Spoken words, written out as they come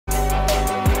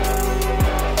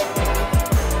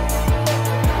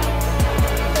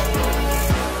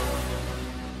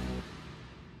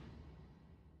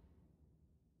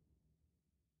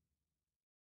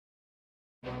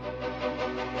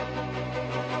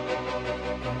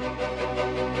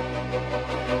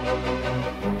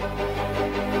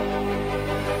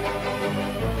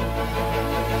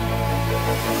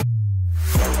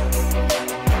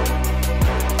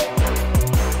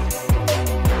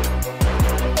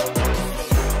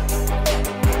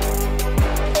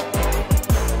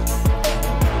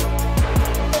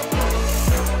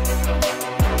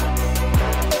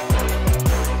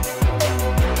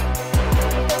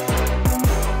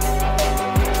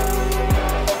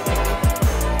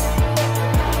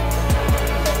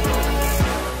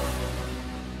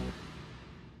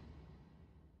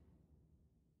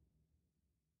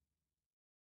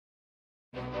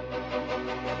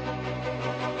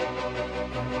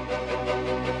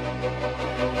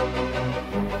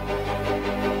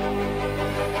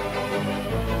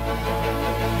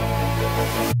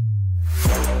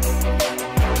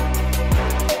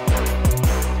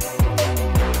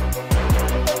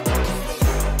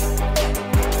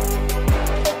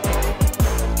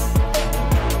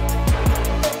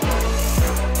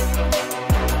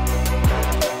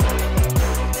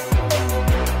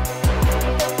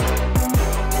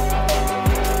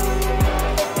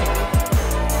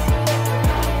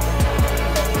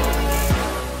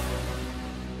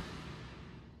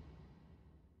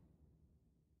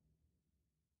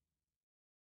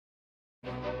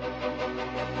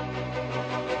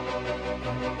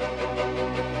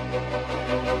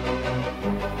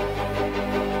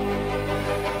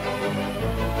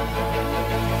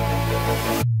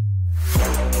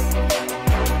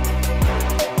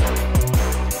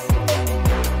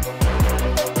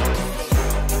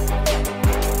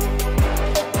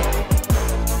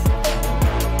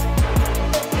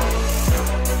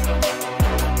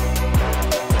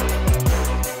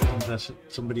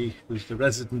that somebody who's the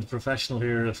resident professional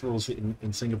here, I suppose,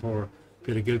 in Singapore,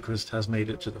 Peter Gilchrist, has made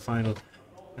it to the final,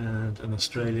 and an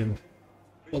Australian.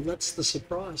 Well, that's the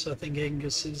surprise, I think,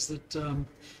 Angus, is that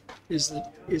it's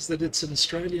an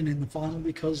Australian in the final,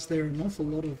 because there are an awful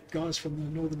lot of guys from the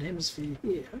Northern Hemisphere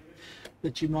here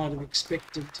that you might have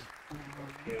expected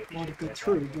might have got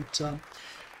through. But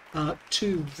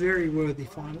two very worthy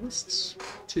finalists.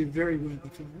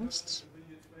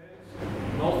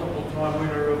 Multiple time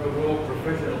winner of the World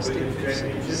Professional Billiards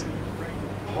Championship.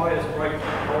 Highest break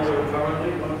holder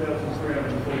currently,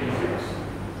 1,346.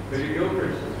 Peter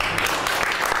Gilchrist.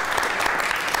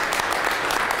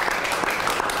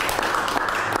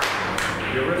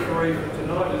 Your referee for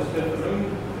tonight is Stephen.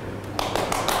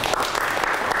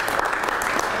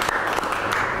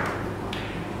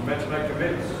 Match may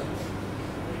commence.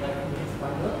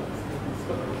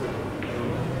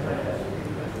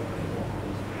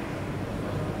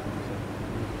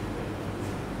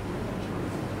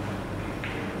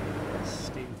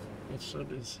 Steve Mifsud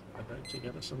is about to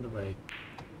get us underway.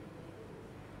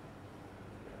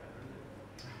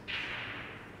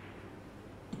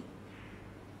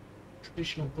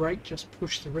 Traditional break, just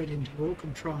push the red into walk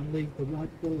and try and leave the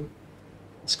white ball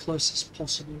as close as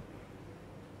possible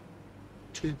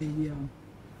to the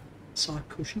side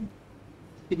cushion.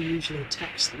 He usually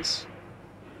attacks this.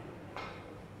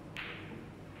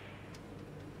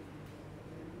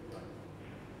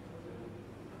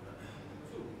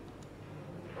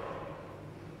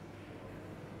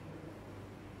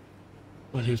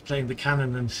 Well, he was playing the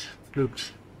cannon and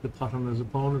fluked the pot on his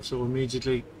opponent, so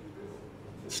immediately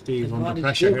Steve under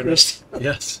pressure here.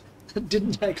 Yes. It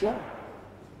didn't take long.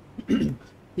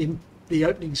 The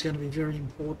opening's going to be very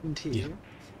important here. Yeah.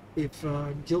 If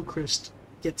Gilchrist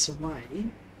gets away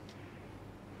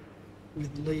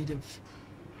with a lead of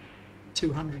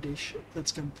 200-ish,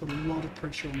 that's going to put a lot of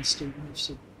pressure on Steve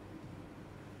Mifsud.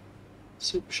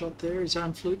 Super shot there, his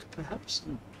own fluke perhaps.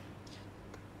 No.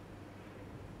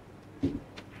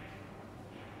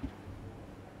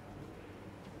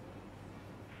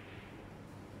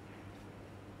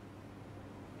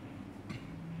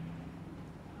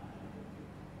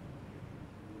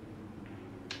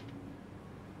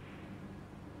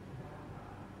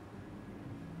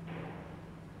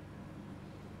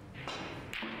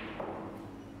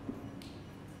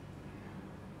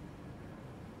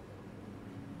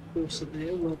 Force it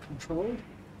there, well controlled.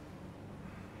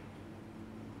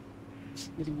 A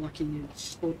little lucky you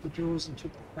caught the jaws and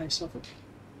took the face off it.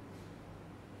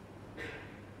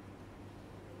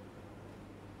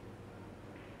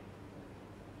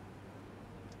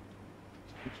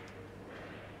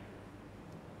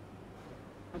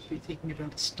 I'd be thinking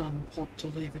about a stun pot to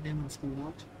leave it in off the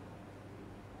white.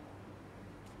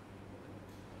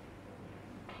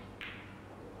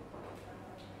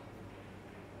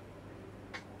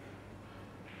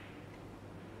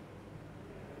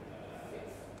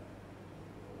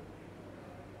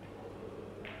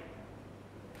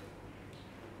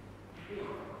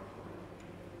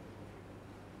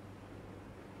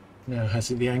 Now has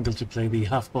he the angle to play the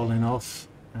half ball in off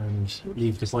and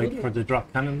leave the white for the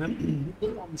drop cannon then? A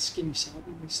little on the skinny side,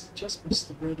 he just missed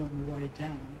the red on the way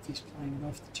down if he's playing it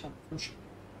off the top cushion.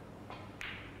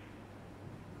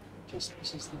 Just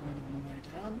misses the red on the way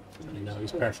down. And now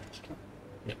he's perfect.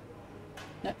 Yeah.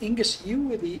 Now, Angus, you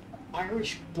were the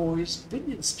Irish boys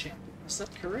billiards champion, is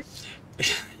that correct?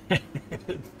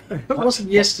 It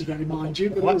wasn't yesterday, mind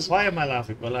you. But why am I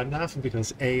laughing? Well, I'm laughing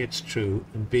because A, it's true,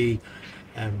 and B,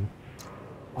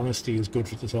 honesty is good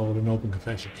for the soul, an open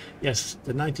confession. Yes,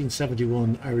 the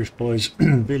 1971 Irish boys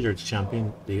billiards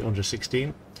champion, the under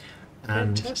 16.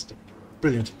 And fantastic.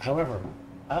 Brilliant. However,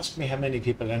 ask me how many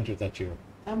people entered that year.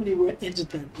 How many were entered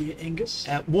that year, Angus?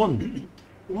 One.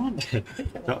 One.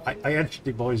 So I entered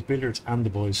the boys billiards and the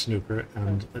boys snooker,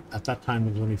 and at that time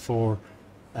there was only four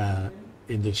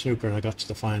in the snooker. I got to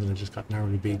the final and just got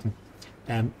narrowly beaten.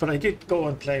 But I did go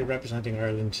and play representing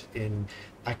Ireland in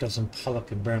Actors and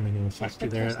Pollock in Birmingham factory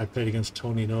there. I played against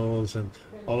Tony Knowles and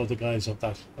all of the guys of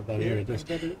that era.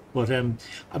 But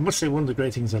I must say, one of the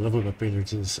great things I love about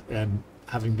billiards is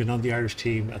having been on the Irish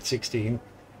team at 16,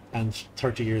 and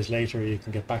 30 years later you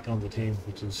can get back on the team,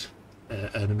 which is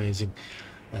an amazing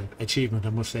achievement.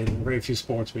 I must say, there are very few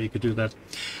sports where you could do that.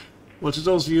 Well, to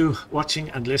those of you watching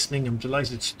and listening, I'm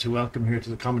delighted to welcome here to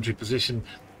the commentary position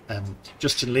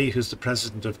Justin Lee, who's the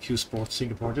president of Q Sports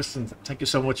Singapore. Justin, thank you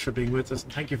so much for being with us,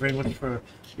 and thank you very much for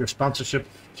your sponsorship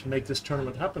to make this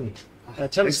tournament happen.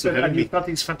 Tell us, and you've got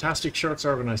these fantastic shirts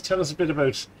organised. Tell us a bit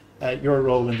about your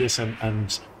role in this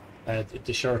and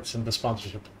the shirts and the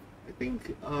sponsorship. I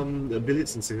think the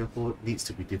billiards in Singapore needs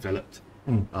to be developed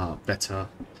better.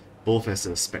 both as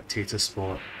a spectator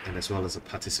sport and as well as a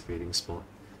participating sport.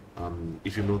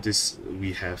 If you notice,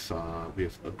 we have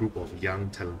a group of young,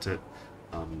 talented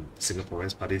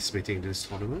Singaporeans participating in this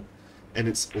tournament, and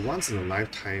it's a once in a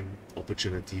lifetime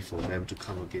opportunity for them to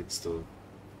come against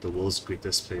the world's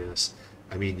greatest players.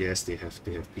 I mean, yes, they have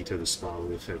Peter to spar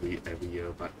with every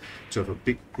year, but to have a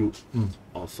big group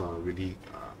of really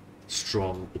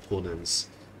strong opponents,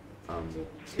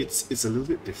 it's a little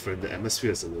bit different. The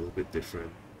atmosphere is a little bit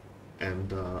different,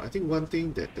 and I think one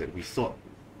thing that we thought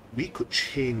we could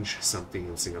change something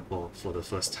in Singapore for the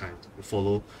first time to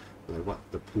follow like what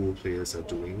the pool players are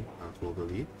doing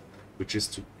globally, which is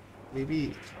to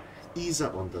maybe ease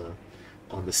up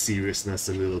on the seriousness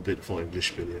a little bit for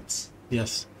English billiards.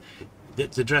 Yes,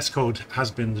 the dress code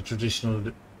has been the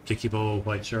traditional dicky bow,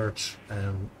 white shirt,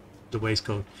 the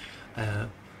waistcoat,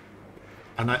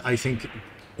 and I think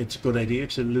it's a good idea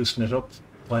to loosen it up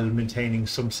while maintaining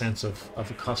some sense of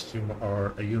a costume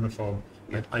or a uniform.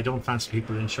 I don't fancy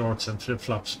people in shorts and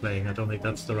flip-flops playing. I don't think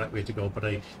that's the right way to go, but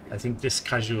I think this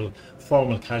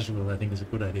formal casual, I think is a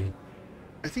good idea.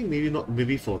 I think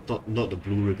maybe for not the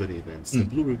blue ribbon events. The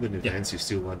blue ribbon events, you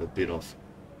still want a bit of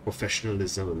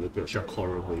professionalism, a little bit of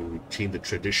decorum, where you retain the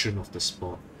tradition of the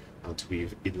sport to be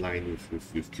in line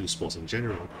with Q sports in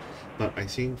general. But I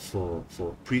think for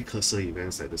precursor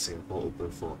events like the Singapore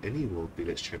Open, for any World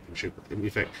Billiards Championship, in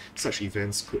fact, such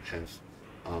events could have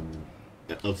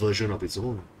a version of its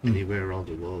own anywhere around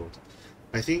the world.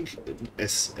 I think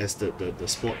as the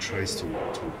sport tries to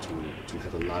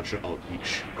have a larger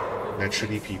outreach,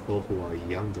 naturally people who are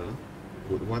younger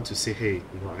would want to say, hey,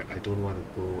 I don't want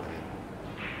to go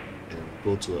and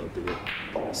go to a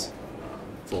billiards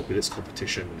for a billiards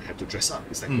competition and have to dress up.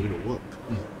 It's like going to work.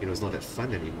 It's not that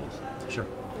fun anymore. Sure.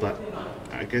 But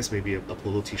I guess maybe a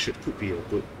polo t-shirt could be a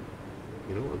good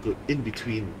in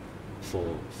between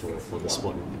for the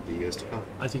sport in the years to come.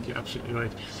 I think you're absolutely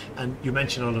right. And you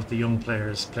mentioned all of the young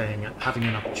players having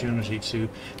an opportunity to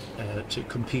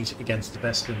compete against the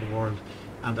best in the world.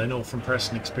 And I know from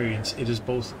personal experience, it is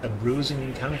both a bruising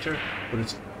encounter, but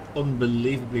it's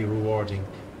unbelievably rewarding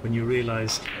when you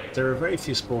realise there are very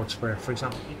few sports where, for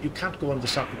example, you can't go on the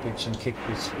soccer pitch and kick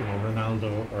with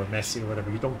Ronaldo or Messi or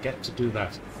whatever. You don't get to do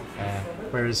that.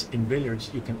 Whereas in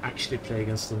billiards, you can actually play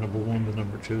against the number 1, the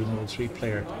number 2, the number 3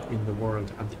 player in the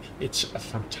world, and it's a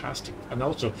fantastic. And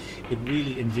also, it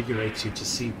really invigorates you to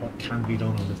see what can be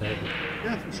done on the table.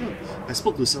 Yeah, for sure. I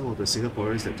spoke to some of the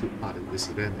Singaporeans that took part in this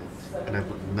event, and I've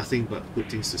got nothing but good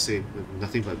things to say,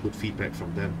 nothing but good feedback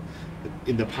from them.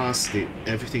 In the past,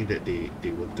 everything that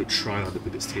they want to try on the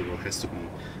billiards table has to be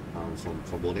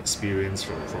from own experience,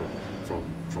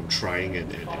 from trying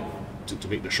and to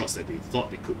make the shots that they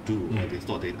thought they could do, or they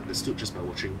thought they understood just by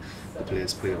watching the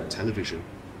players play on television.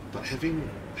 But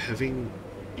having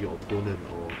your opponent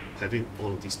or having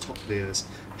all of these top players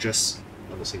just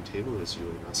on the same table as you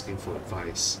and asking for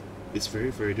advice, it's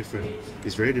very, very different.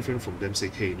 It's very different from them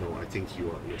saying, hey, no, I think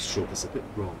your stroke is a bit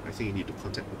wrong. I think you need to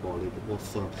contact the ball a little bit more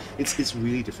firm. It's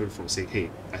really different from saying,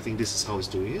 hey, I think this is how it's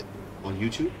doing it on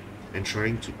YouTube and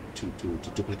trying to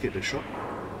duplicate the shot.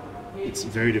 It's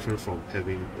very different from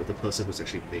having the person who's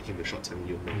actually making the shot telling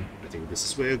you, no, I think this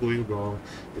is where you're going wrong,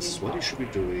 this is what you should be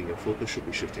doing, your focus should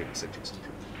be shifting, etc.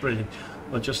 Brilliant.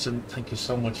 Well, Justin, thank you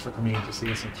so much for coming in to see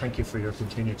us, and thank you for your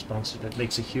continued sponsorship. It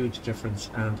makes a huge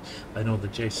difference, and I know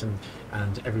that Jason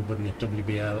and everybody at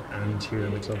WBL and here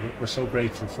in the club, we're so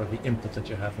grateful for the input that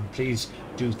you have, and please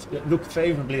do look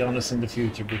favourably on us in the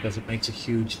future, because it makes a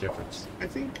huge difference. I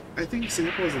think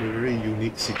Singapore is in a very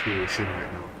unique situation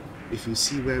right now. If you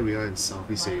see where we are in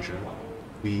Southeast Asia,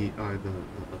 we are in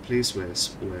a place where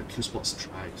Q Sports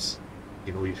thrives.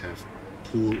 You have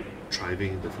pool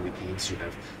thriving in the Philippines, you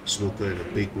have snooker in a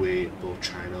big way in both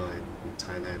China and in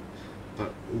Thailand.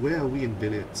 But where are we in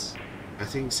billiards? I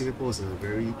think Singapore is a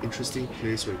very interesting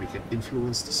place where we can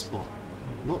influence the sport.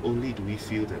 Not only do we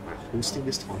feel that by hosting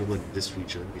this tournament in this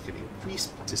region, we can increase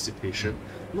participation,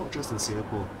 not just in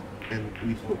Singapore, and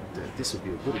we hope that this will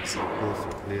be a good example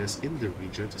for players in the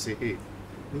region to say, hey,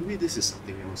 maybe this is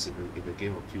something else in the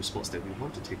game of Q Sports that we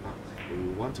want to take up, that we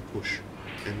want to push.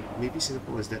 And maybe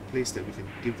Singapore is that place that we can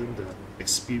give them the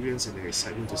experience and the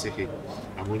excitement to say, hey,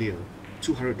 I'm only a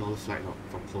 $200 flight out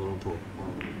from Kuala Lumpur,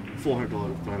 or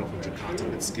 $400 flight out from Jakarta,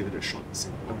 let's give it a shot in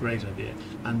Singapore. A great idea.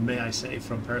 And may I say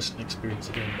from personal experience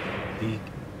again,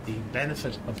 the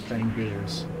benefit of playing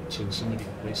billiards to somebody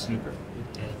who plays snooker,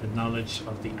 the knowledge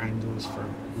of the angles for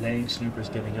laying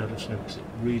snookers, getting out of snookers, it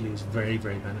really is very,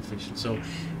 very beneficial. So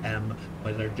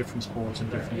while there are different sports and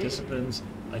different disciplines,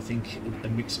 I think a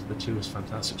mix of the two is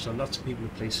fantastic. So lots of people who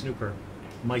play snooker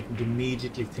mightn't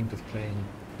immediately think of playing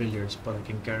billiards, but I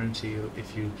can guarantee you,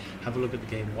 if you have a look at the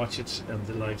game, watch it on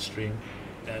the live stream,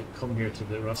 come here to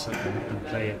the Russell and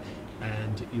play it,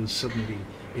 and you'll suddenly,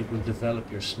 it will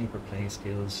develop your snooker playing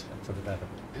skills for the better.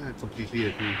 Yeah, I completely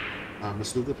agree. A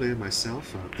snooker player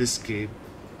myself, this game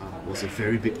was a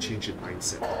very big change in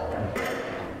mindset.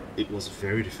 It was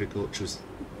very difficult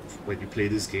when you play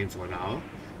this game for an hour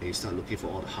and you start looking for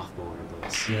all the half ball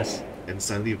angles. Yes. And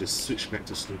suddenly you have to switch back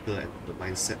to snooker and the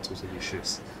mindset totally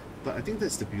shifts. But I think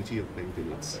that's the beauty of playing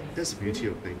billiards. That's the beauty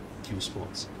of playing cue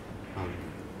sports.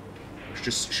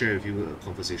 Just share with you a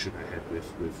conversation I had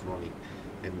with Ronnie,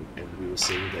 and we were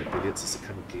saying that billiards is the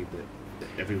kind of game that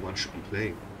everyone should be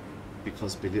playing,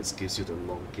 because billiards gives you the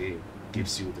long game,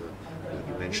 gives you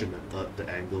you mentioned the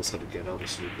angles, how to get out of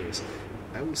snookers.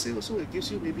 I would say also it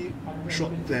gives you maybe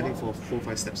short planning for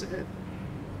 4-5 steps ahead,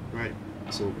 right?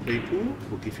 So playing pool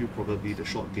will give you probably the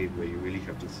short game where you really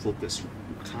have to focus.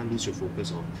 You can't lose your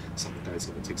focus on some guy is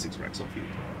going to take 6 racks off you.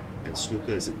 And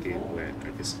snooker is a game where I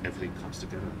guess everything comes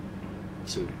together.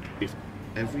 So if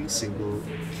every single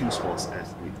cue sports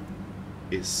athlete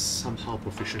is somehow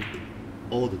proficient in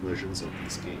all the versions of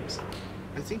these games,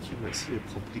 I think you might see a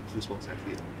complete cue sports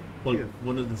athlete. Well,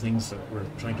 one of the things that we're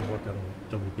trying to work on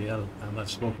in WBL, and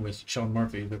I've spoken with Sean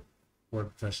Murphy, the world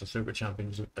professional snooker champion,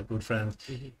 who's a good friend,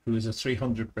 who is a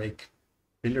 300 break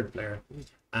billiard player.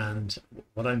 And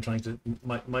what I'm trying to,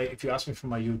 if you ask me for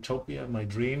my utopia, my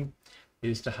dream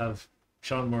is to have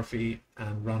Sean Murphy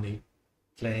and Ronnie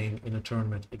playing in a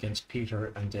tournament against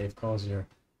Peter and Dave Cosier,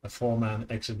 a 4-man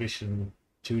exhibition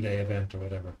 2-day event or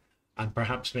whatever, and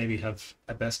perhaps maybe have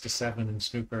a best of 7 in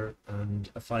snooker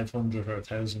and a 500 or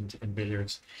 1,000 in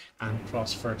billiards, and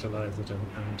cross-fertilize it,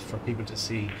 and for people to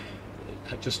see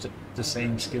just the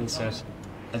same skill set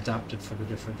adapted for the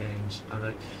different games.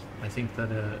 And I think that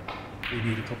we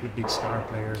need a couple of big star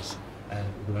players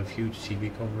who have huge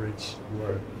TV coverage, who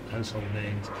are household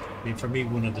names. I mean, for me,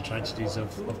 one of the tragedies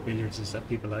of billiards is that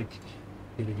people like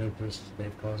Billy Gilchrist,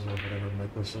 Dave Cosner, or whatever, Mike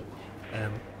Russell,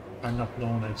 are not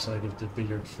known outside of the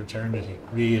billiard fraternity,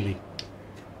 really.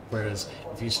 Whereas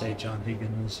if you say John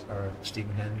Higgins or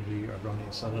Stephen Hendry or Ronnie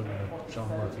Sullivan or Sean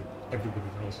Murphy, everybody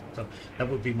knows. So that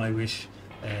would be my wish,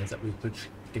 that we could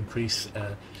increase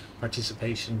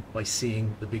participation by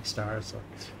seeing the big stars. So,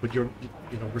 but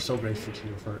we're so grateful to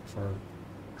you for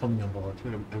coming on board.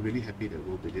 I'm really happy that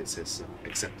World Billiards has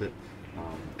accepted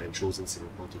and chosen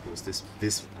Singapore to host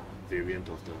this variant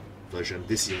of the version,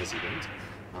 this year's event.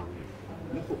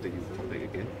 We hope that you will come back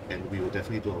again, and we will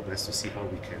definitely do our best to see how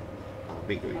we can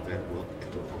make your event work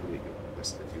and to accommodate your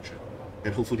requests in the future.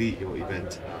 And hopefully your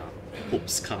event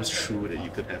hopes comes true, that you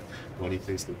could have Ronnie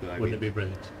play snooker. Wouldn't it be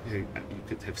brilliant? You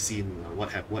could have seen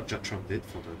what Judd Trump did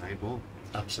for the 9 ball.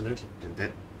 Absolutely.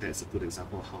 And that's a good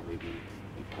example of how maybe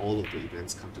if all of the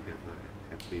events come together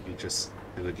and maybe just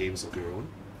have a games of your own,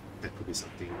 that could be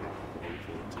something that we're looking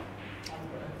forward to.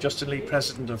 Justin Lee,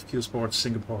 President of Q Sports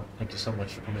Singapore, thank you so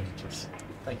much for coming to us.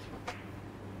 Thank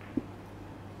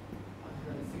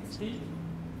you.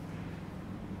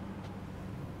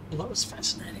 Well, that was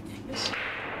fascinating, Angus.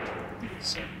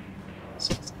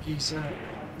 So he's a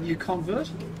new convert.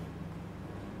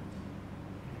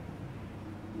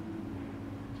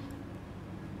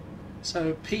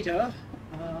 So Peter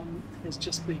has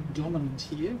just been dominant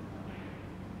here.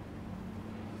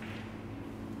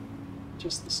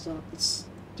 Just the start that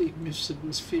Steve Mifsud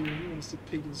was fearing was that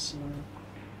Peter's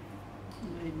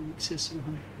maybe in excess of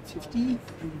 150,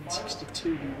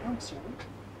 162 now, sorry.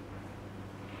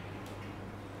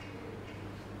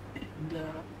 And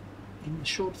in the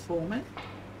short format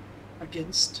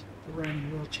against the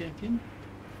reigning world champion,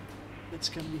 it's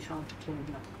going to be hard to claw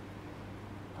back.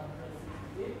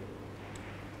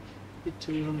 A bit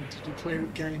too early to declare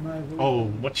it game over. Oh,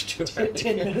 much too early.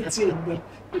 10 minutes in,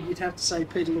 but you'd have to say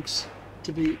Peter looks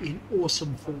to be in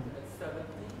awesome form.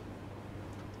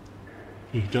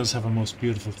 He does have a most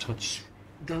beautiful touch.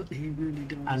 He really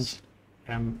does.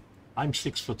 And I'm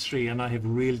 6'3", and I have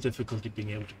real difficulty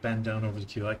being able to bend down over the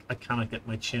cue. I cannot get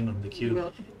my chin on the cue.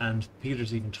 Well, and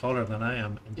Peter's even taller than I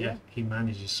am, and yet he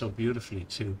manages so beautifully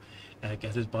to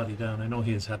get his body down. I know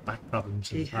he has had back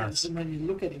problems in the past. He has, and when you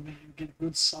look at him and you get a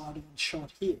good side-on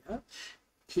shot here,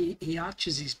 he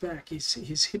arches his back.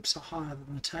 His hips are higher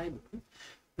than the table,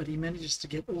 but he manages to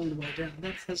get all the way down.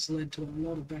 That has led to a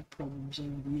lot of back problems over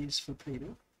the years for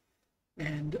Peter,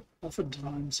 and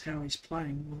oftentimes how he's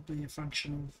playing will be a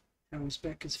function of how his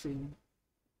back is feeling.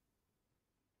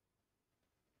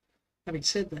 Having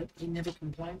said that, he never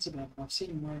complains about it. I've seen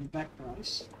him wearing a back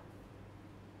brace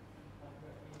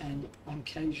and on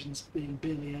occasions being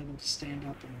barely able to stand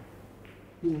up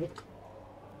and walk.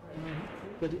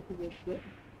 But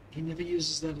he never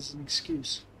uses that as an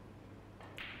excuse.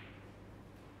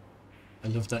 I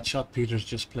love that shot Peter's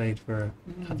just played, where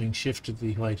having shifted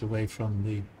the white away from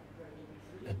the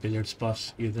billiard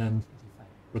spot, you then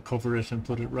recover it and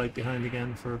put it right behind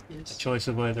again for Yes. a choice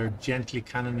of either gently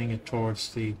cannoning it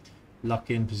towards the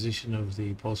lock-in position of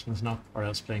the postman's knock, or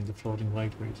else playing the floating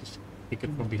white, where you just pick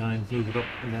it from behind, move it up,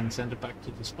 and then send it back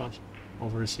to the spot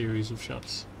over a series of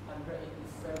shots.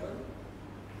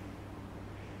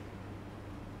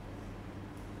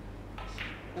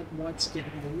 That white's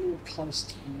getting a little close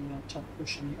to the top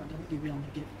cushion. I don't think you'll be able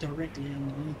to get directly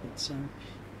underneath it, so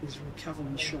his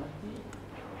recovery shot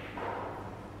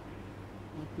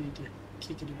might be to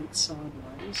kick it a bit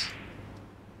sideways.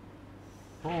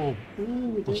 Oh,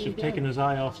 Ooh, must have taken his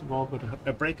eye off the ball, but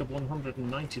a break of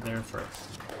 190 there for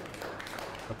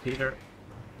Peter.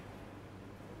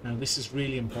 Now this is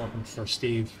really important for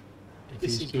Steve if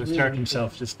This he's is to really start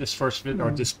himself this first visit,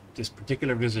 or this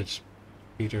particular visit,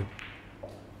 Peter.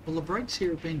 Well, the breaks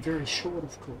here have been very short,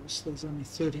 of course. There's only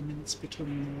 30 minutes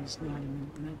between those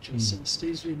 90-minute matches. So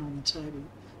Steve's been on the table,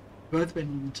 both been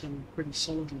on the table pretty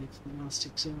solidly for the last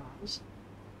 6 hours.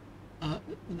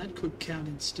 And that could count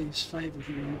in Steve's favour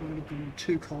here. He'd only gone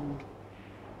too cold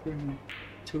during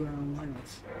a 2-hour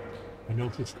layoff. I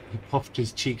noticed he puffed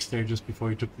his cheeks there just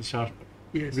before he took the shot,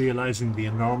 Yes. realizing the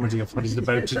enormity of what he's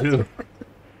about to do.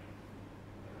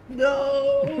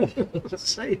 No!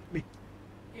 Save me.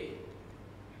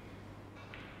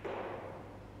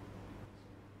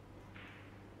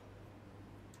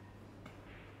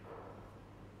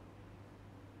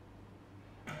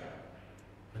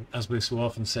 And as we so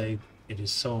often say, it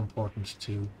is so important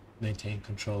to maintain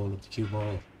control of the cue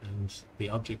ball and the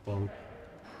object ball.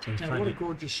 So he's Now, trying what a to,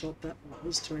 gorgeous shot that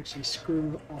was to actually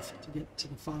screw off to get to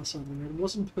the far side of the red. It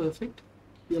wasn't perfect.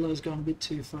 Yellow's gone a bit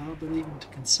too far, but even to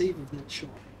conceive of that shot.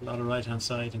 a lot of right hand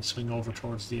side and swing over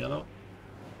towards the yellow.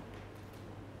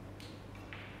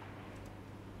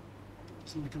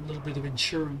 It's like a little bit of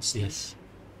insurance there. Yes.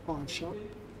 5 shot.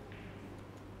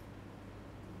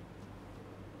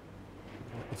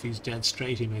 If he's dead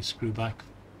straight, he may screw back.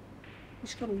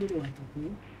 He's got a little angle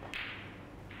here.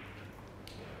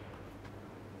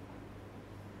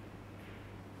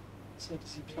 So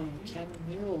does he play the cannon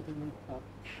here or the red puck?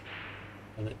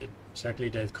 And certainly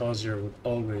Dave Cosier would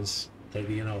always play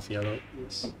the in off yellow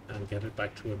Yes. and get it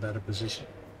back to a better position.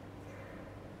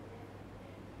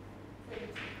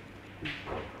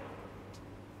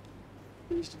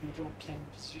 Appears to be a drop cannon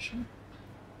position.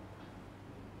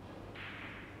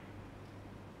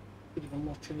 Bit of a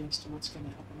lottery as to what's going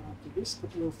to happen after this,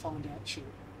 but we'll find out shortly.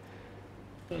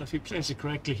 Well, if he plays it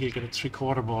correctly, he'll get a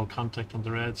 3/4 ball contact on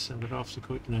the red, send it off the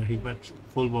quick. Now he went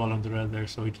full ball on the red there,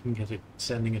 so he didn't get it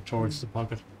sending it towards the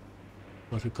pocket.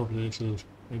 But a couple of little,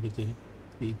 maybe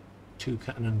the 2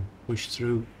 cannon push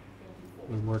through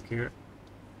will work here.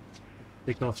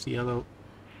 Pick off the yellow,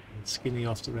 and skinny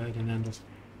off the red, and end up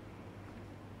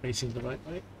facing the right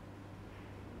way.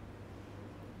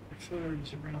 Prefer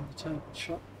is around the table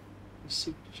shot, his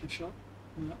signature shot.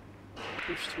 No,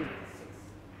 push through.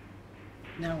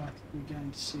 Now I think we're going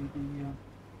to see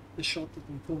the shot that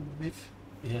we call the Mif.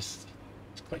 Yes,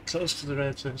 it's quite close to the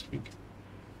red, so to speak.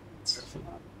 It's,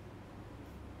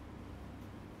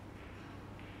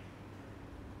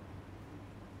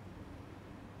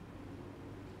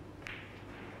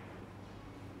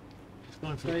 He's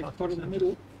going for the Dave pocket got in the centre.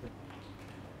 middle.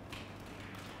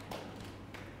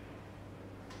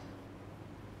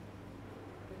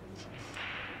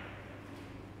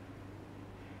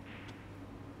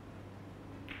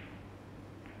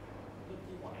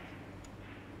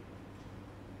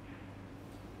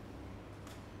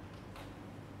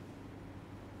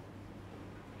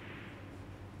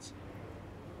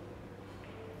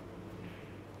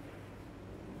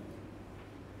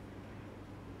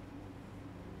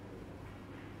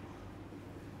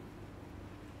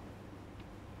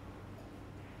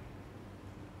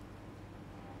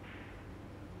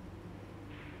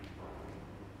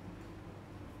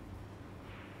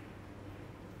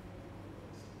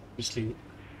 Obviously,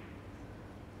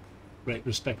 great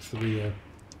respect for the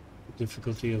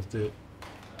difficulty of the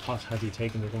pot had he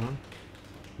taken it on.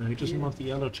 Now he doesn't Yeah. want the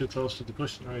yellow too close to the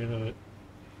cushion, or he'll have a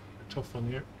tough one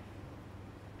here.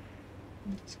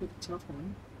 It's got a tough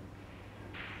one.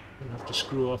 He'll have to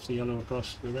screw off the yellow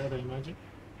across the red, I imagine.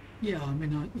 Yeah, I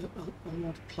mean, I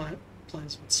want to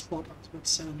players with spot. I was about to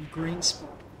say on the green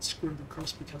spot, screw it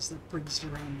across because that brings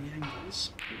it around the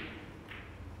angles.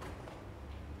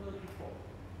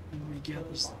 And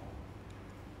regathers them.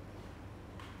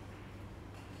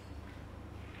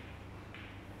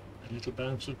 A little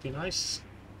bounce would be nice.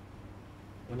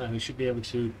 Well, now he should be able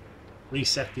to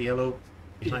reset the yellow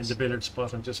behind Yes. the billiard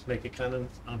spot and just make a cannon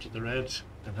onto the red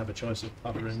and have a choice of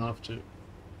pottering off to.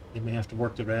 You may have to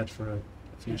work the red for a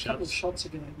few A couple of shots. shots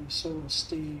ago, we saw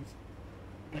Steve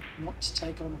not to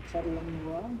take on a pot along the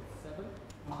rail.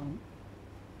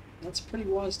 That's a pretty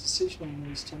wise decision on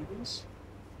these tables.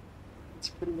 It's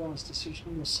a pretty wise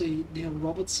decision. You'll see Neil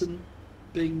Robertson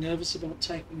being nervous about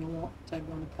taking on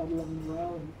a pot along the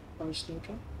rail and pro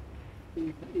snooker.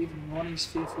 Even Ronnie's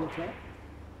fearful of that.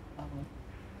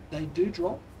 They do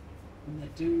drop, and they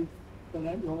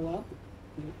don't roll out.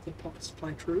 The pockets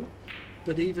play true.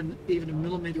 But even a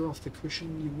millimetre off the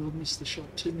cushion, you will miss the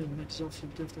shot. 2 millimetres off,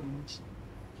 you'll definitely miss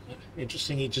it.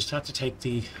 Interesting, he just had to take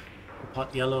the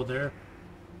pot yellow there.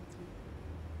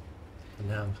 And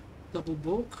now, Double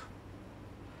balk.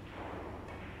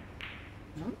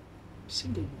 No,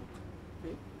 single balk.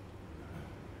 Yep.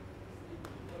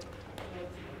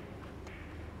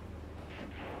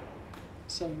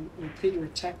 So will Peter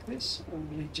attack this, or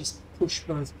will he just push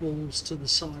both balls to the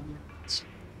side where it's...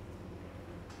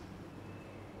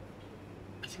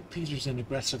 I think Peter's in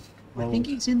aggressive I mode. think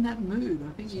he's in that mood.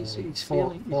 I think he's feeling he Four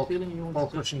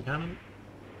wants to... cushion cannon.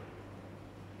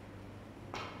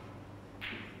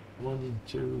 1,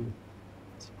 2,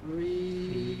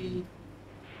 3,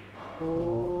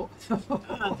 4...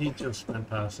 and he just went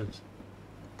past it.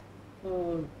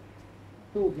 Oh,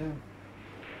 cool go.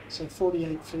 So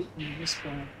 48 feet and you missed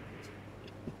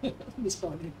by, missed by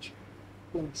an inch.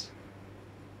 Close.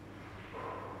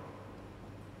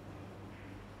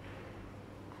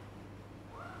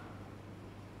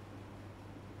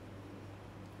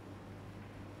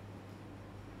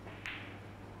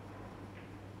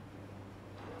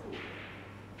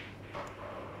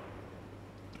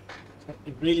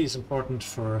 It really is important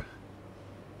for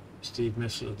Steve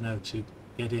Mifsud now to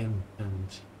get in and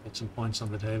get some points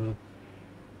on the table.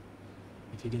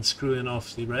 If he can screw in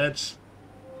off the reds,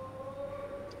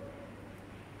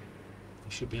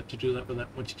 he should be able to do that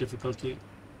without much difficulty.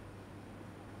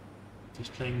 If he's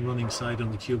playing running side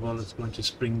on the cue ball, it's going to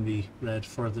spring the red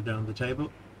further down the table.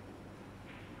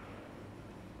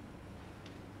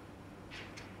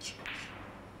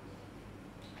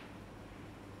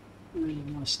 Really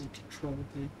nicely controlled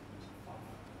there.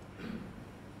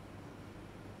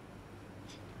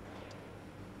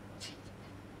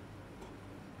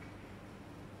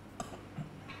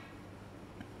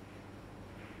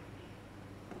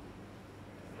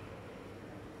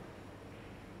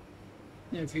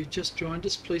 Now, if you've just joined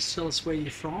us, please tell us where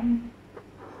you're from.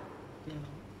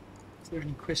 If there are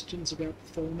any questions about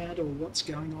the format or what's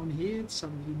going on here, some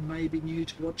of you may be new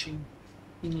to watching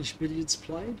English billiards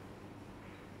played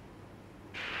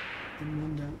and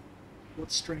wonder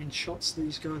what strange shots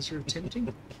these guys are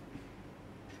attempting.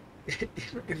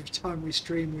 Every time we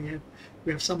stream,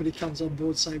 we have somebody comes on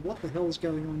board say, "What the hell is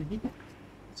going on here?"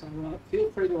 So feel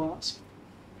free to ask.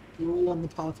 We're all on the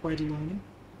pathway to learning.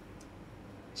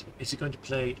 So is he going to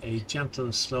play a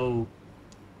gentle, slow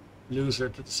loser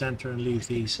to the centre and leave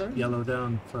the so. yellow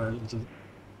down for a little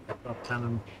drop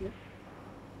cannon? Yep,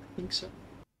 I think so.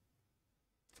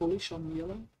 Foolish on the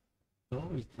yellow.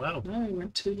 Oh, wow. No, he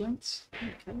went 2 lengths.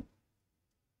 Okay.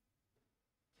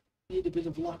 Need a bit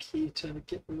of luck here to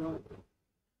get the right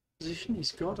position.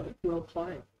 He's got it. Well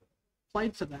played.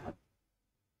 Played for that.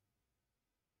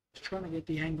 He's trying to get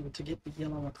the angle to get the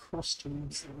yellow across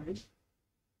towards the red.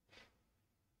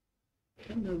 I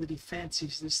don't know that he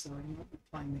fancies this though. He might be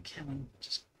playing the cannon.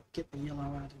 Just get the yellow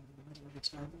out into the middle of the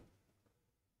table.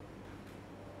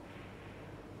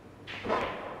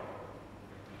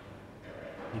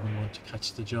 Didn't want to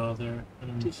catch the jaw there.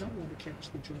 And Did not want to catch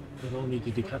the draw. not only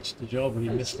did he catch the jaw, but he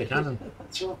missed the cannon.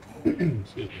 That's right.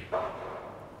 Excuse me.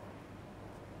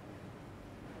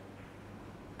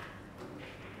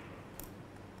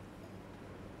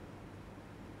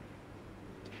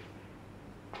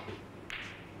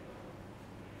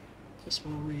 Just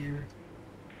while we're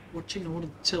watching, I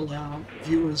want to tell our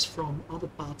viewers from other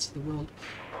parts of the world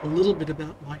a little bit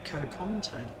about my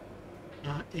co-commentator,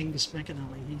 Angus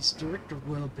McAnally. He's director of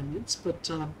World Billiards,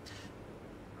 but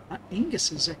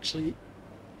Angus is actually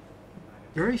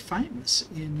very famous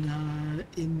in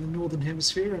the Northern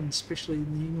Hemisphere, and especially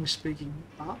in the English-speaking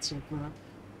parts of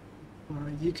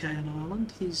UK and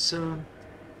Ireland. He's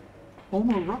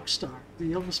almost a rock star,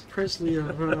 the Elvis Presley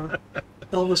of Ireland.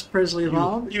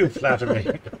 You flatter me.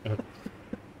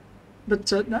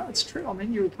 But no, it's true. I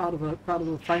mean, you were part of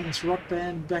a famous rock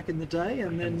band back in the day,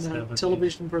 and then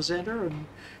television presenter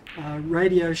and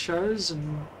radio shows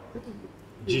and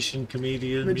Magician,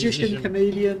 comedian,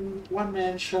 comedian,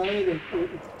 one-man show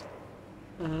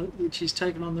which he's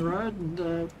taken on the road, and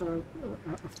a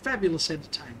fabulous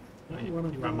entertainer. You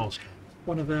are most.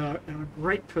 one of our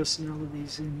great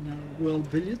personalities in world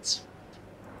billiards,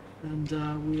 and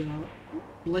we are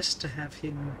blessed to have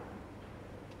him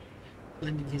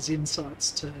lending his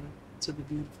insights to the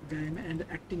beautiful game and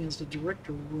acting as the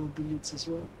director of world billiards as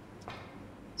well.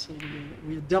 So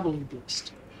we are doubly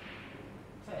blessed.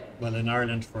 Well, in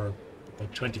Ireland for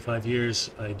about 25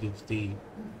 years, I did the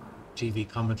TV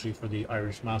commentary for the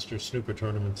Irish Masters snooker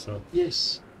tournament. So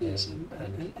Yes,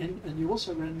 and you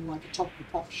also ran like a top of the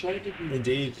pop show, didn't you?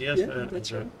 indeed, yes, Yeah,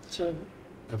 that's right. So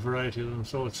a variety of them.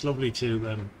 So it's lovely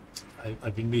to.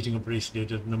 I've been meeting up recently. I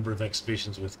did a number of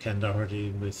exhibitions with Ken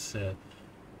Doherty, with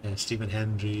Stephen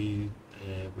Hendry,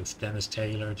 with Dennis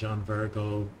Taylor, John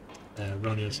Virgo,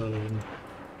 Ronnie O'Sullivan.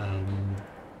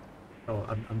 So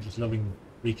I'm just loving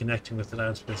reconnecting with the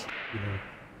lads because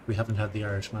we haven't had the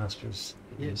Irish Masters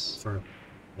for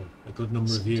a good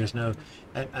number of years now,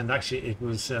 and actually it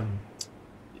was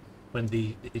when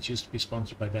it used to be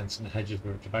sponsored by Benson and Hedges,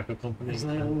 were a tobacco company,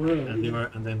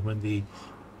 and then when the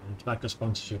tobacco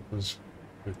sponsorship was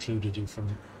precluded you from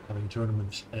having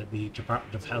tournaments, the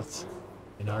Department of Health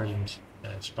in Ireland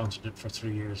sponsored it for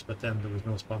 3 years, but then there was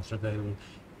no sponsor available,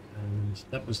 and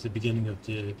that was the beginning of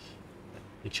the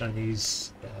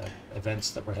Chinese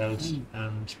events that were held,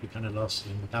 and we kind of lost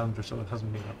it in the calendar, so it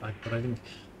hasn't been got back. But I think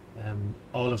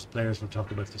all of the players will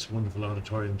talk about this wonderful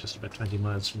auditorium just about 20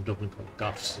 miles from Dublin called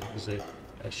Goffs. It was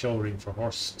a show ring for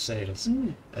horse sales,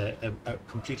 a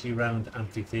completely round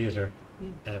amphitheatre,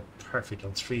 perfect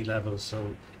on 3 levels,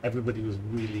 so everybody was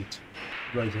really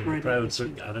right in the crowd. So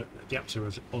the atmosphere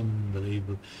was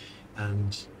unbelievable,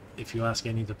 and if you ask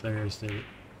any of the players,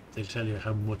 they'll tell you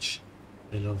how much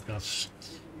they love Goffs.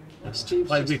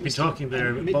 While we've been talking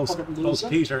there, both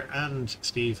Peter and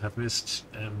Steve have missed.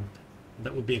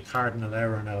 That would be a cardinal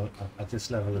error now at this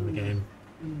level in the game.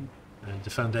 The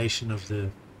foundation of the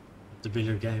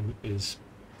billiard game is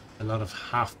a lot of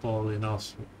half ball in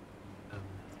off,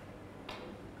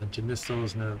 and to miss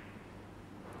those now,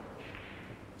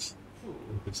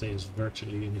 we could say, is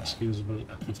virtually inexcusable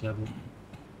at this level.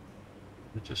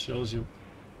 It just shows you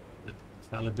the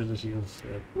fallibility of.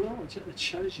 Well, it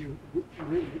shows you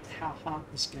really how hard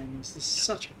this game is. This is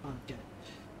such a hard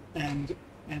game,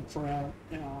 and for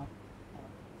our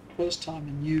first time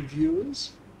and new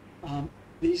viewers,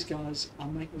 these guys are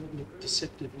making it look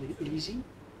deceptively easy.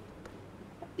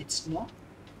 It's not.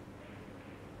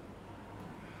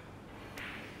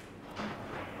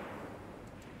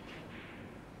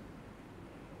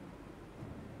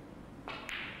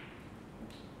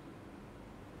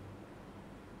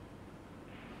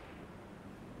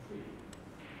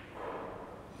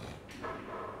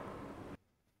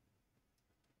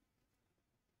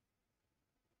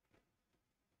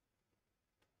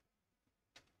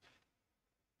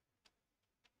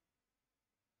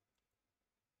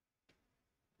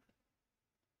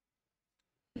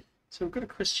 So we've got a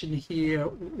question here.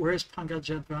 Where's Pankaj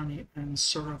Advani and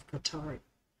Saurav Kothari?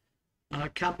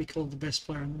 Can't be called the best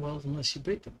player in the world unless you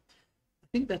beat them. I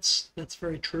think that's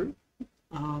very true.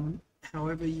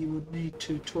 However, you would need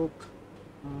to talk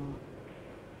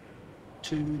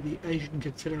to the Asian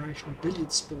Confederation of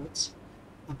Billiard Sports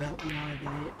about why they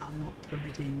are not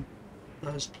permitting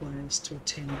those players to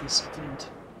attend this event.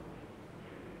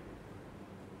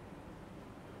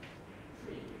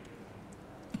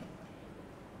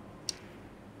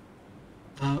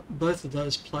 Both of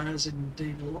those players, and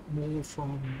indeed a lot more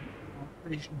from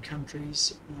Asian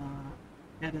countries,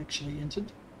 had actually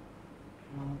entered,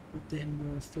 but then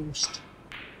were forced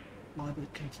by the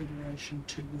Confederation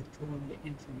to withdraw their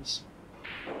entries.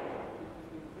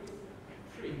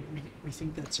 We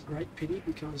think that's a great pity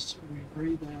because we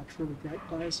agree they are truly great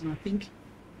players, and I think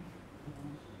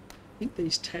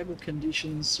these table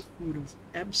conditions would have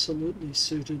absolutely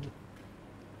suited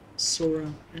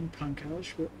Sora and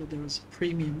Pankaj. There's a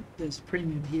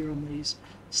premium here on these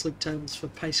slick tables for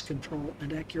pace control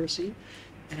and accuracy,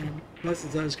 and both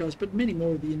of those guys, but many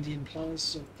more of the Indian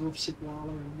players, Dhruv Sitwala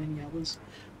and many others,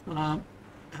 are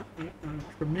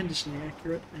tremendously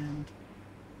accurate and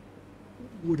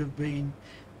would have been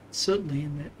certainly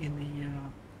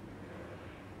in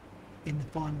the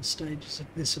final stages of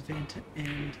this event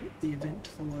and the event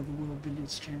to follow the World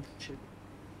Billiards Championship.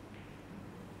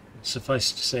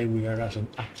 Suffice to say, we are at an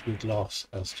absolute loss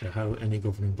as to how any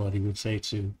governing body would say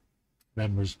to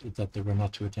members that they were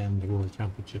not to attend the World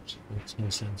Championships. It makes no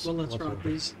sense. Well, that's right.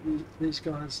 These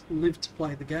guys live to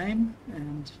play the game,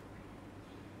 and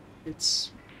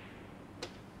it's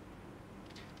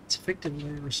effectively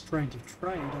a restraint of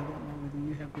trade. I don't know whether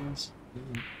you have those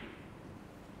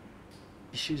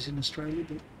issues in Australia,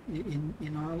 but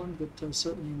in Ireland, but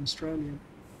certainly in Australia,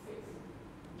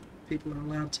 people are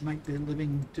allowed to make their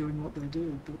living doing what they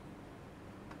do, but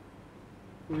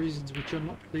for reasons which are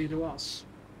not clear to us,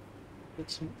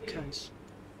 that's not the case.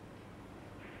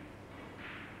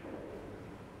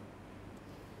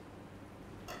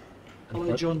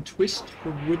 Hello, John Twist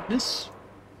from Widnes,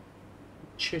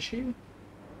 Cheshire.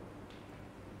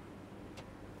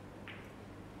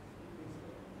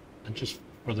 And just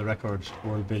for the record,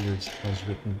 World Billiards has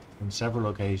written on several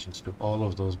occasions to all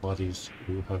of those bodies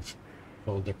who have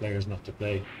told their players not to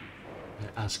play,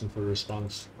 asking for a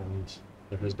response, and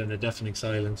there has been a deafening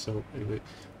silence. So anyway,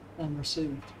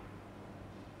 Unreceived.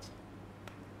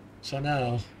 so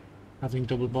now, having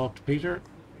double balked Peter,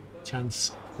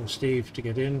 chance for Steve to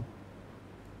get in.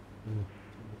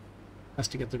 Has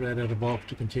to get the red out of balk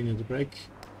to continue the break.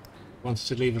 Wants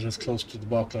to leave it as close to the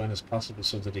balk line as possible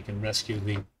so that he can rescue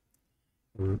the,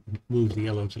 or move the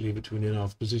yellow to leave it to an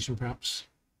in-off position perhaps.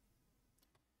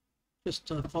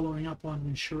 Just following up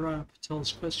on Shara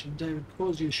Patel's question, David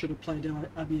Corsier should have played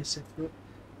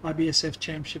IBSF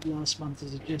Championship last month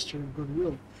as a gesture of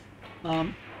goodwill.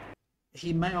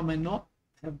 He may or may not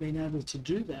have been able to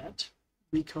do that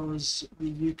because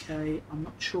the UK, I'm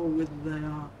not sure whether they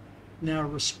are now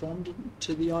respondent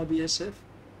to the IBSF.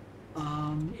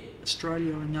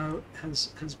 Australia, I know,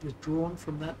 has withdrawn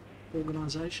from that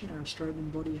organisation. Our Australian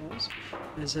body has,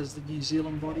 as has the New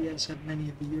Zealand body, as have many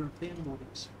of the European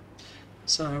bodies.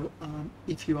 So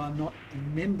if you are not a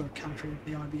member country of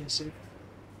the IBSF,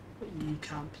 you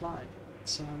can't play.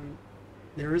 So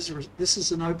there is this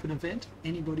is an open event.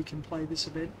 Anybody can play this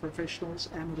event, professionals,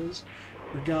 amateurs,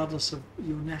 regardless of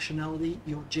your nationality,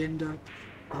 your gender,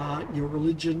 your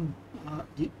religion.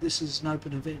 This is an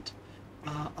open event.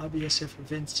 IBSF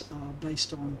events are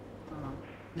based on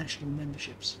national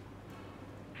memberships.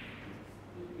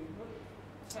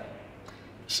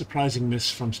 Surprising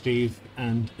miss from Steve,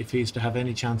 and if he's to have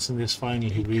any chance in this final,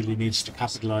 he really needs to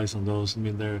capitalise on those. I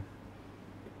mean,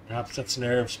 perhaps that's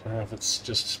nerves, perhaps it's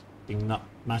just being not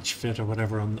match fit or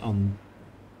whatever on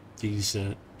these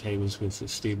tables with the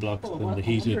Steve blocks and the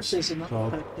heated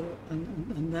crowd. Factor,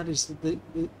 and that is that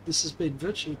this has been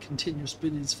virtually continuous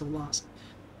billiards for the last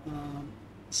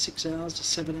 6 hours to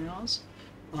 7 hours.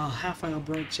 Half-hour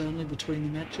breaks only between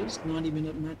the matches,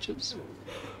 90-minute matches.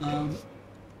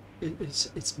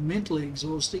 It's mentally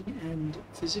exhausting and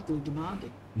physically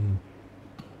demanding. Mm.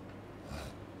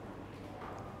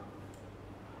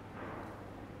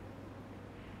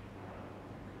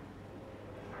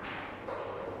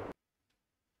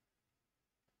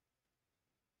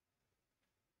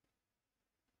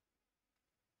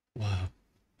 Wow.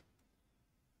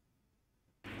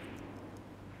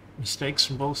 Mistakes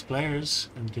from both players,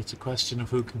 and it's a question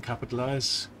of who can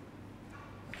capitalise.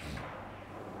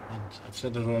 And I've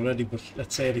said it already, but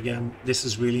let's say it again. This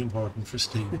is really important for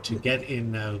Steve to get in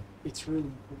now. It's really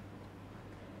important.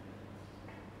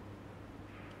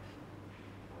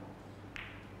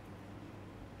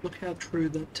 Look how true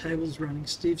that table's running.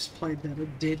 Steve's played that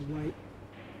at dead weight,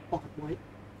 pocket weight,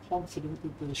 confident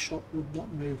that the shot would not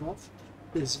move off.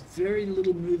 There's very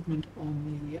little movement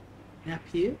on the nap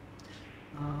here.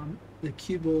 The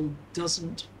cue ball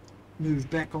doesn't move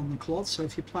back on the cloth, so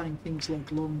if you're playing things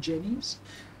like long jennies,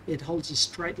 it holds a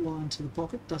straight line to the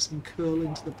pocket, doesn't curl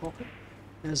into the pocket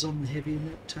as on the heavier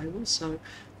nap table. So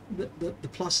the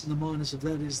plus and the minus of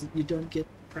that is that you don't get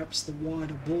perhaps the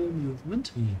wider ball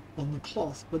movement on the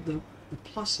cloth, but the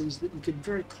plus is that you can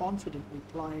very confidently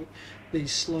play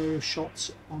these slow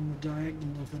shots on the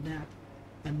diagonal of the nap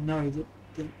and know that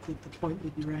the point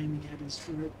that you're aiming at is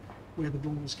where the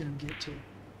ball is going to get to.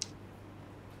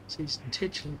 So he's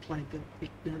intentionally played that.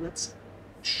 Now that's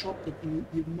a shot that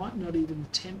you might not even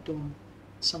attempt on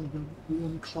some of the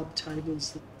warm club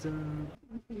tables that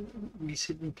we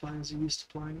Sydney players are used to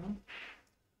playing on.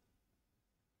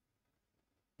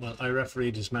 Well, I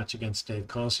refereed his match against Dave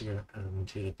Corsier, and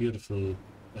he had a beautiful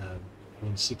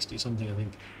 160 something, I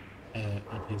think. And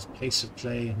his pace of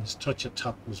play and his touch at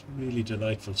top was really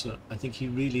delightful. So I think he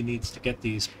really needs to get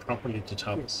these properly to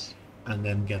top, yes, and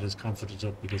then get his confidence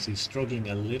up, because he's struggling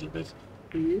a little bit.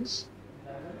 He is.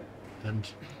 And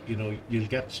you know, you'll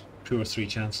get 2 or 3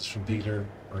 chances from Peter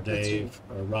or Dave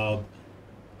or Rob.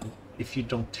 If you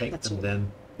don't take them,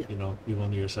 then you know, you've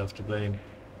only yourself to blame.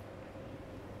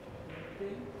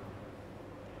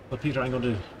 Well, Peter, I'm going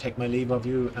to take my leave of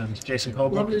you, and Jason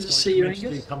Colbert. Lovely to see you,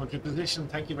 Angus. The commentary position.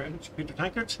 Thank you very much, Peter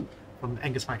Tankard. From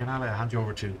Angus McAnally, I hand you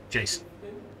over to Jason.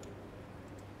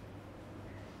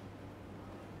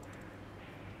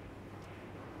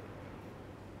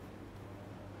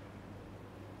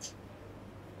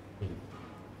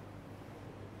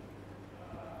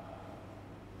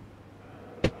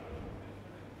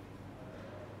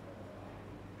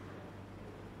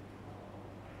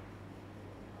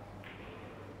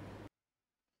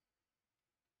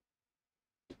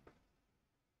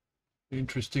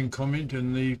 Interesting comment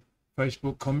in the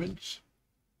Facebook comments.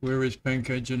 Where is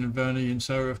Pankaj and Vani and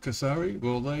Saraf Kathari?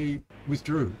 Well, they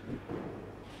withdrew.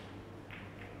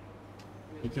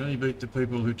 You can only beat the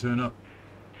people who turn up.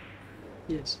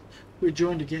 Yes. We're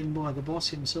joined again by the boss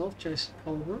himself, Jason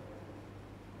Culver,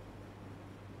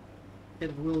 head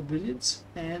of World Billiards,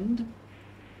 and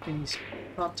in his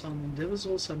part-time endeavours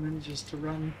also manages to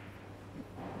run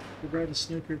the greatest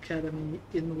snooker academy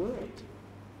in the world.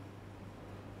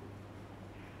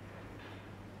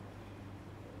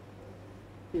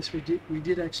 Yes, we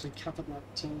did actually cover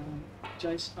that.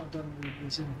 Jason, I don't know if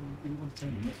there's anything you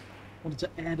wanted to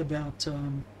add about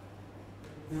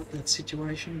that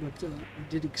situation, but I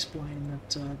did explain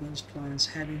that those players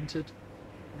had entered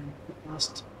and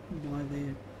asked by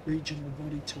their regional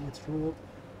body to withdraw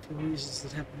for reasons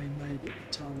that haven't been made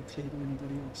entirely clear to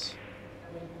anybody else.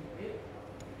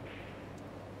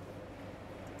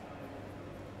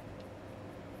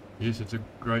 Yes, it's a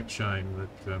great shame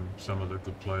that some of the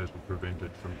good players were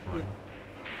prevented from playing.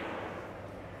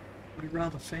 Yeah. I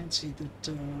rather fancy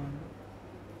that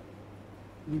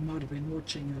we might have been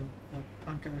watching a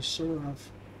Pankaj Saurav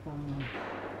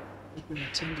if we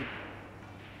attended.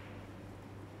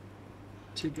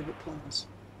 Two great players.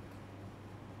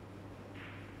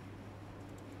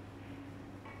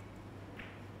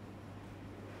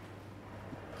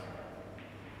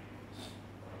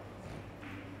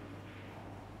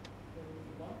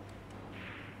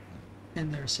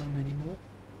 And there are so many more.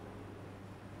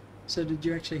 So did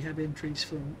you actually have entries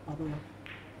from other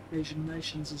Asian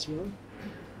nations as well?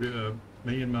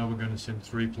 Myanmar were going to send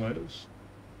 3 players.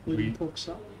 William Pork's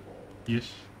up.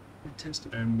 Yes.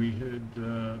 Fantastic. And we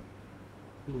had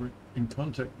we were in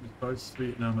contact with both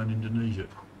Vietnam and Indonesia.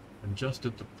 And just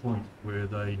at the point where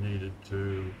they needed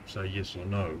to say yes or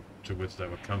no to whether they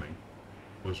were coming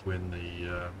was when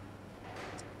the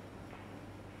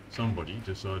somebody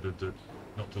decided that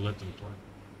not to let them play.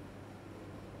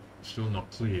 Still not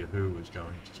clear who was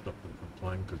going to stop them from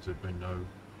playing because there'd been no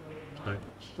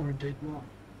statements. Or indeed why.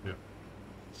 Yeah.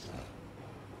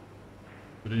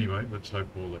 But anyway, let's hope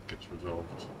all that gets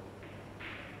resolved.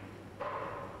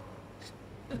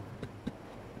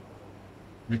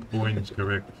 Mick Boyne's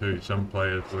correct too. Some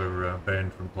players were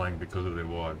banned from playing because of their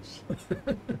wives.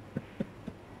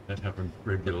 That happened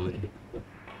regularly.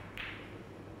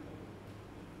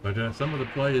 But some of the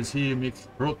players here, Mick,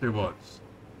 brought their wives.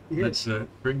 Yes. Let's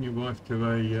bring your wife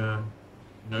to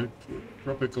a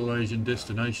tropical Asian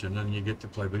destination and you get to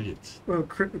play billiards. Well,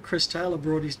 Chris Taylor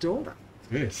brought his daughter.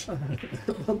 Yes.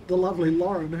 The lovely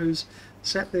Lauren, who's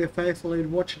sat there faithfully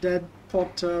and watched Dad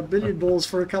pot billiard balls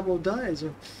for a couple of days.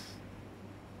 Well,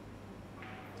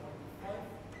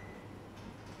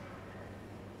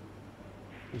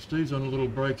 Steve's on a little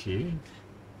break here.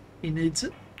 He needs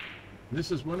it.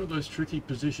 This is one of those tricky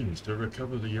positions to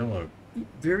recover the yellow.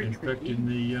 Very In tricky. fact, in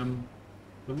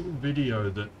the little video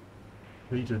that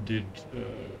Peter did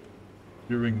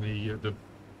during the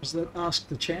Was that Ask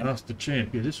the Champ? Ask the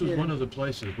Champ, yeah, this was Yeah. one of the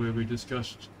places where we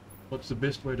discussed what's the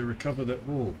best way to recover that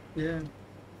ball. Yeah.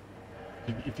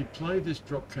 If you play this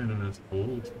drop cannon as a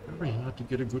ball, it's very hard to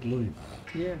get a good lead.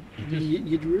 Yeah. You I mean,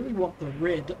 you'd really want the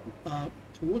red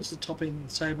towards the top end of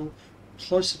the table,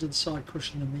 closer to the side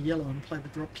cushion than the yellow, and play the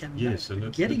drop cannon. Yes, back. and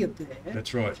that's Getting it there,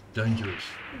 That's right, dangerous.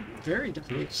 very So let's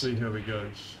dangerous. see how he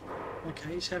goes.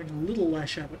 Okay, he's having a little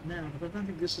lash at it now, but I don't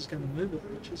think this is going to move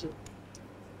it much, is it?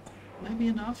 Maybe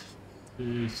enough.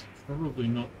 He's probably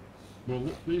not. Well,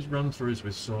 look, these run-throughs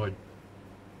with side,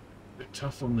 they're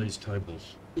tough on these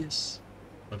tables. Yes.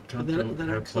 I can't They tell don't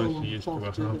how call close on he is to a cloth,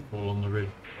 half do they? ball on the red.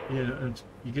 Yeah, and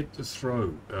you get the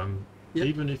throw. Yep.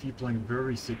 Even if you're playing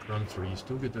very thick run-through, you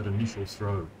still get that initial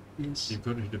throw. Yes. You've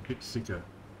got to hit a bit thicker.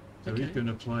 So he's Okay. going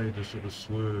to play the sort of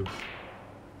swerve.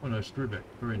 Oh no, screw back.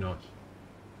 Very nice.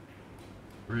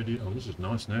 Ready. Oh, this is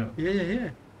nice now. Yeah.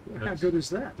 How That's- good is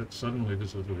that? That suddenly this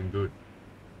is looking good.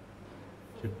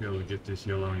 Should be able to get this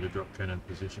yellow into drop cannon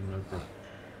position, no problem.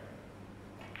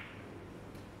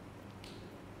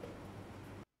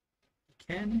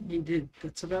 He did.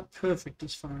 That's about perfect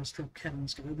as far as drop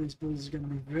cannons go. These balls are going to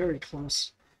be very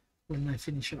close when they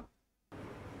finish up.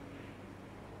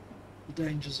 The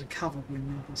dangers are covered when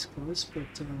they're this close, but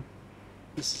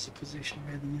this is a position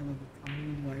where the yellow will come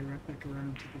all the way right back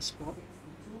around to the spot.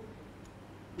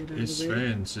 Get over Yes, there.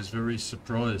 fans is very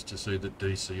surprised to see that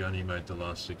DC only made the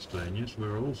last 16. Yes,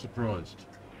 we're all surprised.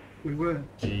 We were.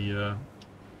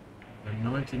 A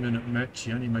 90-minute match,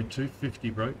 he only made 2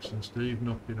 50 breaks, and Steve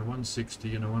knocked in a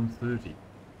 160 and a 130.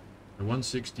 The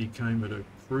 160 came at a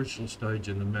crucial stage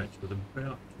in the match with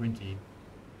about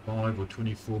 25 or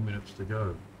 24 minutes to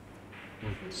go.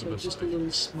 Well, So clever just a safety.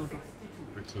 little smother.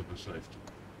 Very clever safety.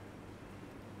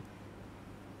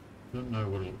 Don't know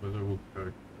whether we'll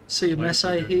go. See a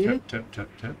Massey here? Tap, tap, tap,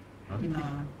 tap. I think No.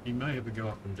 he may have a go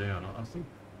up and down. I think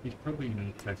he's probably in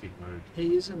an attacking mode.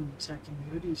 He is in an attacking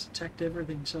mood. He's attacked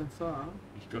everything so far.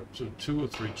 He's got sort of 2 or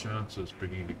 3 chances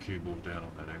bringing the cue ball down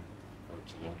on that angle. Oh,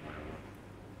 it's a long way away.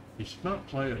 He's a smart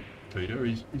player, Peter.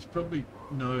 He's probably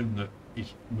known that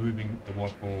he's moving the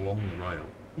white ball along the rail.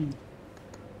 Mm.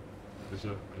 There's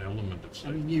an element of I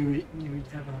safety. mean, knew he'd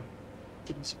have a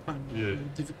his opponent Yeah. a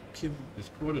difficult cue. There's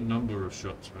quite a number of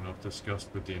shots when I've discussed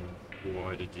with him,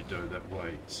 why did you do that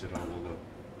way? He said, oh, well,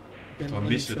 if I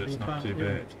miss it, it's not too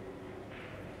bad.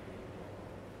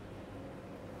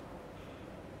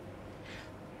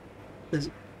 There's,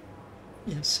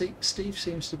 Steve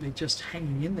seems to be just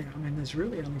hanging in there. I mean, there's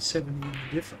really only 70 in the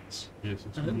difference. Yes,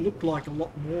 it's And it good. looked like a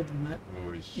lot more than that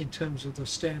Oh, he's in terms of the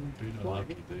standard been play.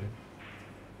 unlucky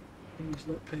there. He's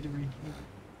let Peter in here.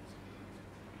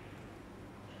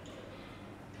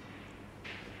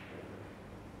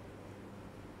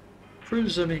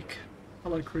 Cruiser Mick.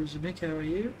 Hello, Cruiser Mick. How are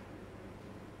you?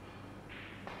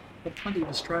 Got plenty of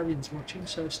Australians watching,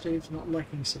 so Steve's not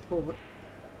lacking support.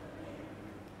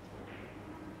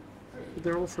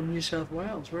 They're all from New South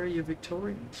Wales. Where are your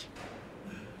Victorians?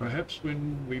 Perhaps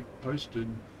when we posted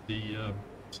the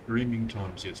streaming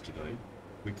times yesterday,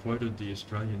 we quoted the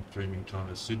Australian streaming time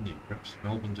as Sydney. Perhaps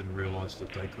Melbourne didn't realise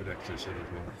that they could access it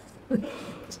as well.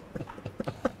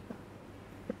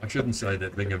 I shouldn't say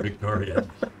that being a Victorian.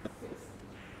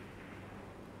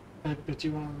 But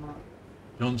you are right.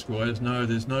 John Squires, no,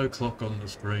 there's no clock on the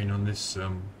screen on this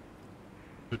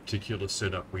particular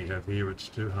setup we have here. It's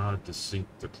too hard to sync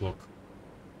the clock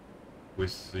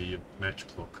with the match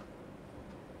clock.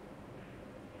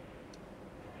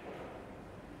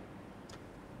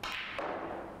 I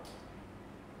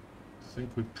think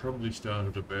we probably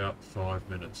started about 5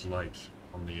 minutes late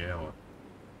on the hour.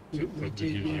 We Probably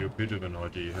did, gives you yeah. a bit of an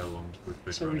idea how long we've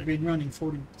been So running. we've been running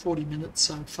 40 minutes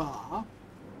so far.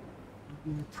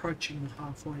 We're approaching the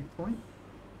halfway point.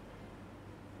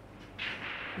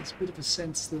 There's a bit of a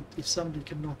sense that if somebody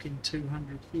can knock in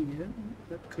 200 here,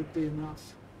 that could be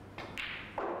enough.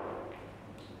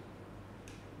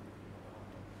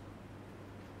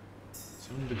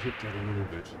 Someone to hit that a little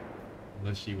bit,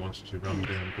 unless he wants to run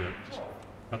down to just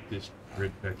cut this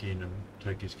red back in and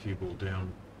take his cue ball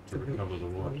down to The recover the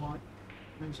white. white.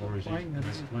 Who's Or not is he playing that,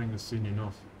 is he? playing the thinning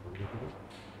off a little bit?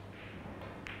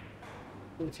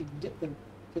 Well, if you can get the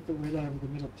red over the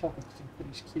middle pocket, you can put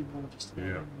his cue ball just about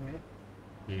Yeah. anywhere.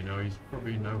 You know, he's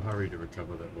probably in no hurry to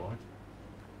recover that white.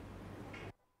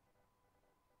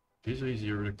 It is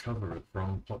easier to recover it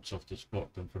from pots off the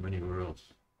spot than from anywhere else.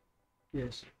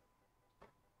 Yes.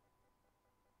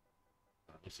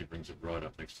 Unless he brings it right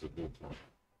up next to the ball point.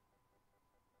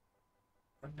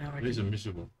 But now I These are can,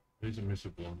 missable. These are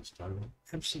missable on this table. Do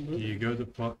absolutely. you go the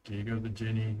pot? Do you go the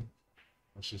Jenny?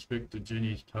 I suspect the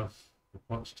Jenny's tough. The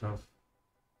pot's tough.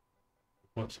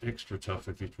 The pot's extra tough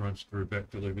if you try and screw back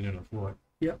to leave it enough white.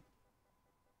 Yep.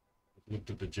 He's looked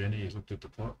at the Jenny, he's looked at the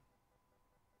pot.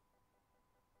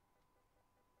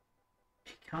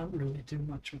 He can't really do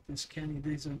much with this, can he?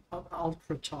 These are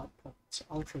ultra tight pots.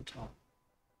 Ultra tight.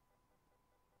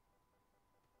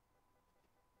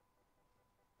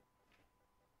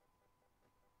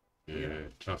 Yeah,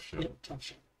 tough shot. Yep, tough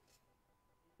shot.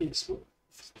 Yes,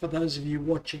 for those of you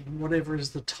watching, whatever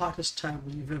is the tightest table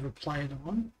you've ever played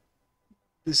on,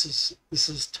 this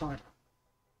is tighter.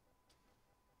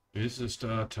 This is a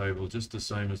star table, just the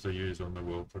same as they use on the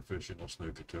World Professional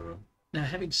Snooker Tour. Now,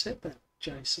 having said that,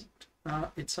 Jason,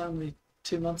 it's only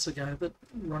 2 months ago that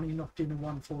Ronnie knocked in a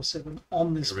 147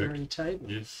 on this Correct. very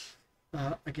table Yes.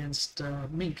 against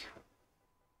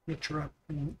Mitra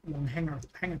and Long Hanger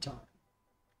Time.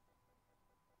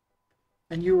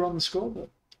 And you were on the scoreboard.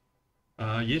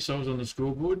 Yes, I was on the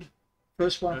scoreboard.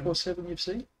 First 147 you've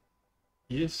seen?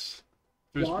 Yes.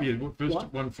 First, Why? yeah, first Why?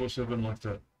 147 like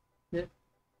that. Yeah.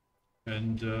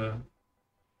 And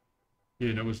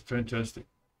yeah, that was fantastic.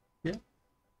 Yeah.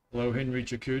 Hello, Henry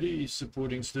Chakudi. He's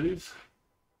supporting Steve.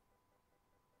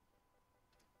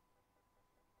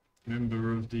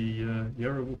 Member of the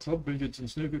Yarraville Club, Billiards and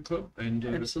Snooker Club, and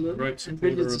Absolutely. great And supporter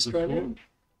of Billiards the Australia. sport.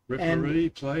 Referee,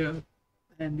 player.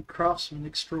 And craftsman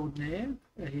extraordinaire.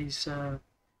 He's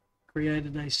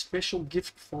created a special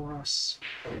gift for us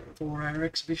for our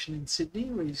exhibition in Sydney,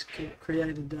 where he's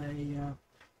created a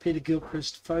Peter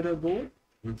Gilchrist photo board.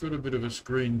 We've got a bit of a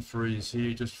screen freeze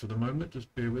here just for the moment.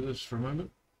 Just bear with us for a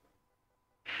moment.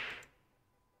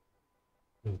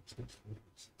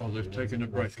 Oh, they've taken a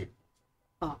break.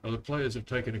 Ah. Oh, the players have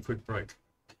taken a quick break.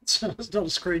 So it's not a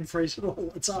screen freeze at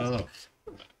all. It's us.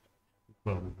 Oh.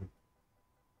 Well,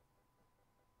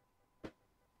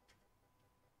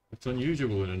 It's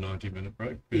unusual in a 90-minute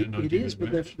break. It is,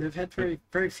 but they've had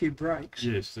very few breaks.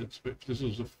 Yes, this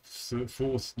was the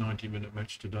fourth 90-minute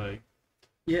match today.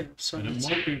 Yeah, so And it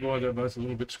might be why they're both a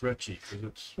little bit scratchy, because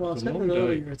it's well, I a said long that day.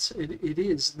 earlier. It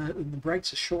is, and the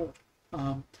breaks are short.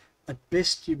 At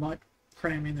best, you might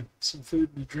cram in some food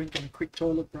and a drink and a quick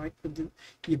toilet break, but then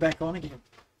you're back on again.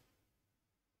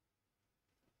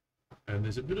 And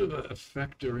there's a bit of a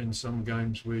factor in some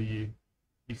games where you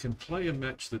can play a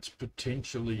match that's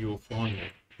potentially your final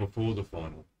before the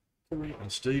final. Correct.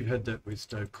 And Steve had that with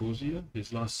Dave Corsia,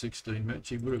 his last 16 match.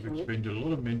 He would have expended a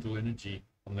lot of mental energy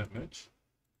on that match.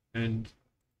 And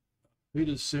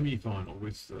Peter's semi-final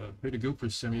with Peter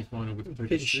Gilchrist's semi-final with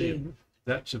Peter Sheehan,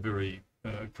 that's a very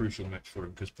crucial match for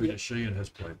him, because Peter Sheehan has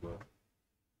played well.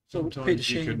 So Sometimes Peter you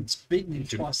Sheehan's beaten him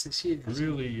can twice this year.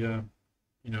 really, you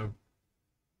know,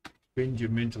 spend your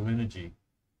mental energy.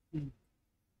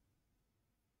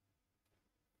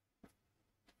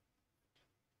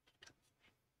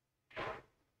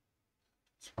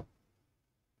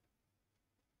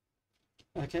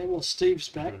 Okay, well, Steve's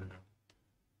back.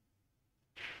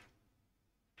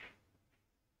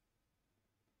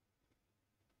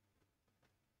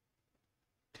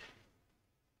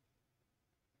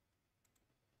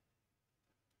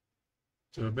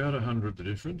 So about 100 the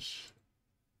difference.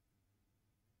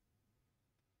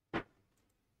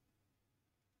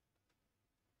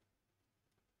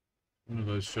 One of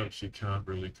those shots you can't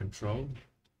really control,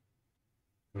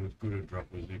 but as good a drop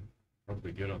as you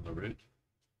probably get on the red.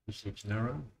 This looks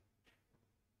narrow.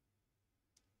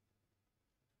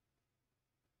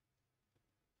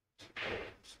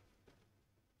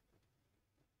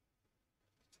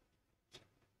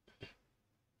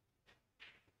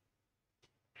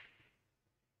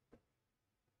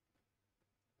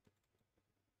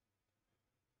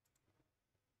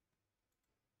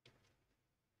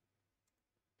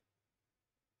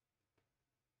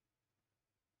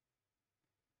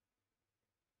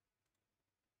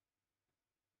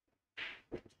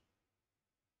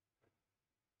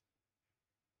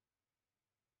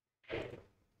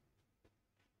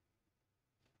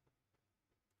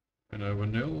 And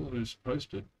Wannell is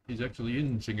posted. He's actually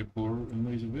in Singapore in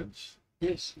these events.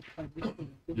 Yes, he played yesterday,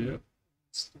 didn't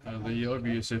Yeah. The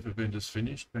IBSF event is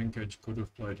finished. Bankage could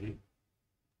have played here.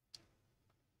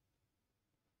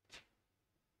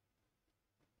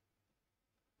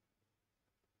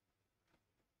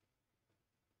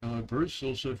 Bruce,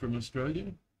 also from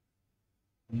Australia.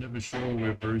 I'm never sure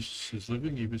where Bruce is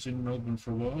living. He was in Melbourne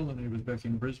for a while and he was back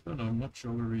in Brisbane. I'm not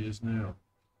sure where he is now.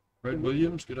 Brad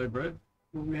Williams, g'day Brad.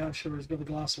 Well, we are sure he's got a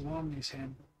glass of wine in his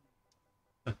hand.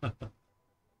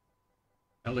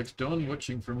 Alex Don,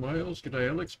 watching from Wales. G'day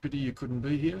Alex, pity you couldn't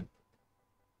be here.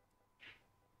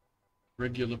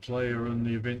 Regular player on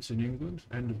the events in England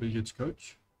and a billiards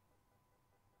coach.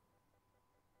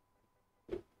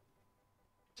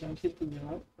 Don't hit the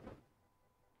yellow.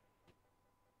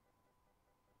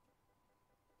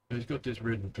 He's got this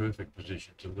red in perfect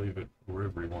position to leave it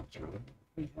wherever he wants, really.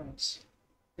 He has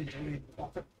into red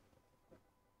pocket.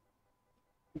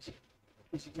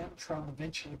 He's going to try and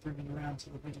eventually bring it around to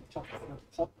the middle pocket for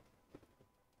a pop.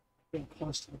 Being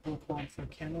close to the block line for a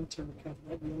cannon to recover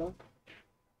that yellow.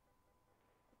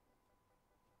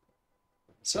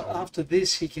 So after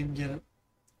this, he can get it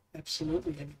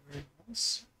absolutely anywhere he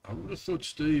wants. I would have thought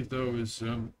Steve, though, is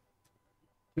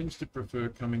tends to prefer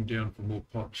coming down for more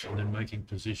pots and then making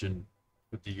position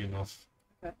with the in off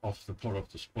the pot, off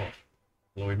the spot.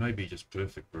 Although he may be just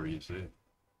perfect where he is there.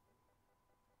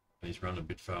 He's run a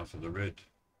bit far for the red.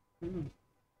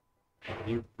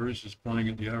 Bruce is playing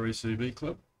at the RACV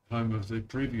club, home of the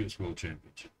previous World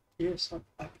Championship. Yes,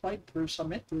 I played Bruce. I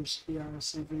met Bruce at the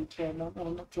RACV 12 months,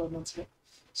 oh, not 12 months ago,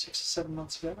 6 or 7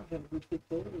 months ago. I had a good hit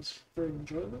there. It was very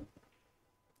enjoyable.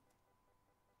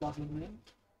 Lovely man.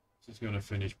 This is going to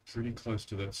finish pretty close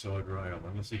to that side rail,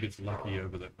 unless he gets lucky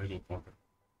over that middle pocket.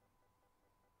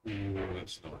 Ooh,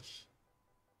 that's nice.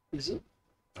 Is it?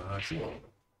 I think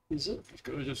Is it? he's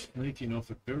got to just sneak in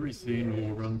off it very thin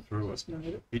or run through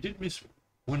it. He did miss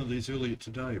one of these earlier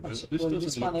today, but this doesn't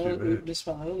look too bad. This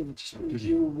one earlier, just as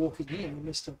you were walking in, you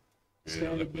missed a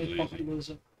standard mid pocket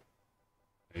loser.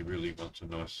 He really wants a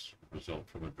nice result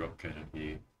from a drop cannon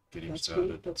here. Get him That's started.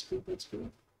 good. That's good. That's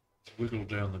good. Whittle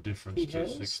down the difference He to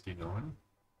has. 69.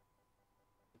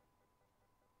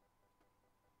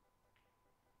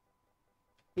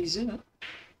 He's in it.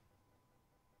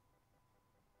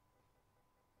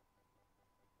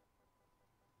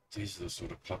 These are the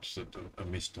sort of putts that are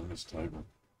missed on this table.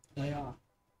 They are.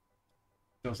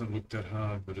 Doesn't look that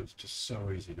hard, but it's just so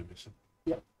easy to miss it.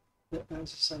 Yep. As I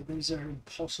say, these are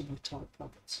impossibly tight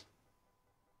pockets.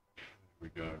 Here we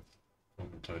go.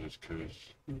 Commentator's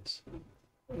curse. Yes.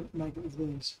 Make it with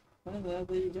these. Well,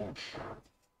 there you go.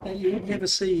 Now, you would never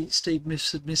see Steve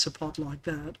Mifsud miss a pot like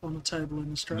that on a table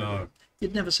in Australia. No.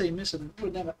 You'd never see him miss it.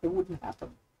 It wouldn't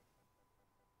happen.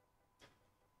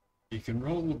 You can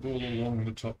roll the ball along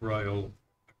the top rail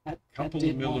At couple of dead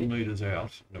weight. millimetres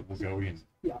out and it will go in.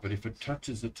 Yeah. But if it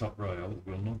touches the top rail, it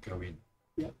will not go in.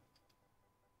 Yeah.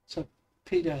 So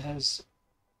Peter has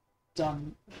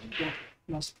done what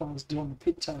most players do on the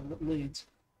pit table at Leeds.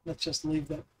 Let's just leave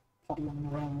that pot along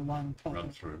the rail alone. Run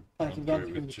through. Play Run for through value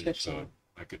with with the cheap tech side. side.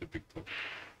 Make it a big pot.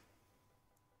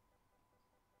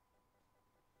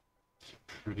 It's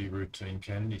a pretty routine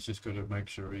cannon. He's just got to make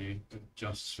sure he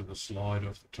adjusts for the slide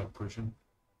off the top cushion.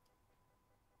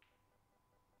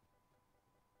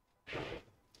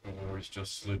 Or he's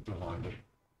just slid behind it.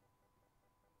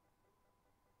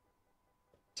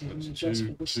 Didn't That's adjust for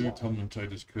the two slide.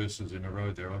 commentators' curses in a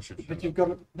row there. I should But shut you've up.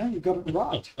 got it. No, you've got it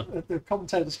right. The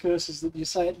commentator's curse is that you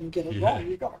say it and you get it Yeah. wrong.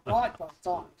 You got it right both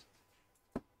times.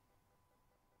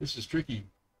 This is tricky.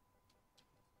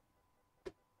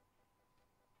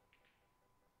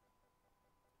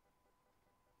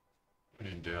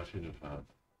 When in doubt, hit it hard.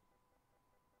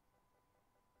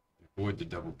 Avoid the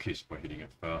double kiss by hitting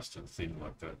it fast and thin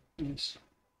like that. Yes.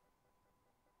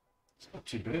 It's not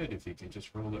too bad if he can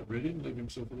just roll that red in, leave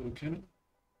himself a little cannon.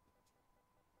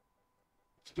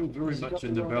 Still very Has he much got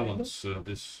in the the right balance,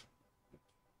 this.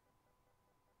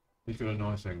 He's got a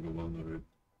nice angle on the red.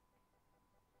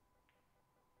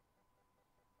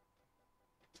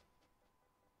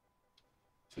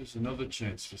 So it's another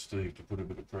chance for Steve to put a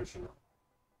bit of pressure on.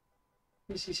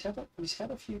 Yes, he's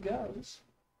had a few goes.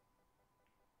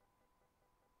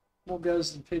 More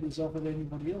goes than Peter's offered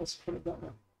anybody else. Put it that way.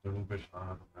 A little bit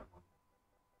hard on that one.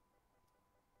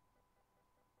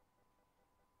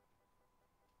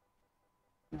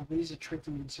 Now these are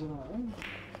tricky as well.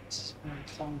 This is a very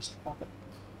closed pocket.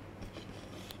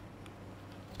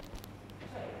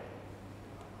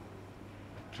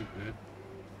 Too bad.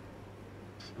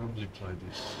 Probably play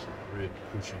this red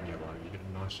cushion yellow. You get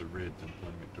a nicer red than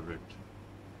playing it direct.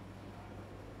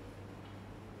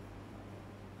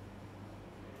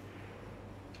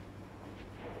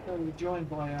 So we're joined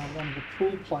by one of the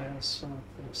pool players from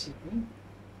Sydney,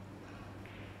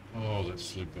 Oh, that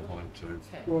slid behind too.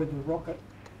 Roy the Rocket.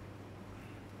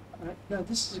 Now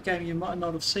this is a game you might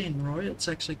not have seen, Roy. It's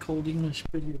actually called English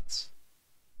Billiards.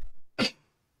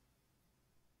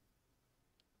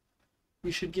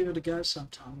 You should give it a go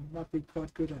sometime. You might be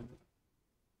quite good at it.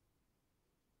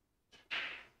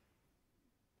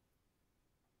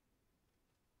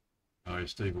 Oh,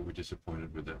 Steve will be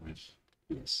disappointed with that miss.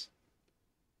 Yes.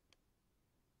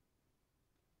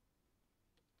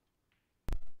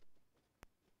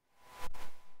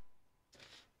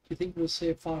 Do you think we'll see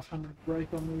a 500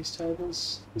 break on these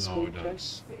tables this No, I week, don't.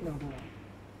 Chase? No, do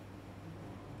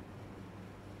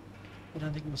I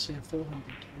don't think we'll see a 400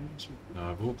 to be honest with you.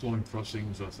 No, Hawkline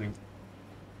crossings, I think,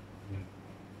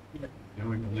 Yeah.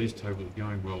 going on these tables,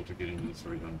 going well to get into the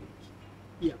 300s.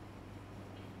 Yeah.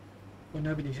 Well,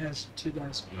 nobody has 2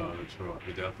 days No, that's right,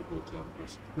 without the Hawkline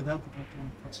crossing. without the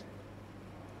backline crossing.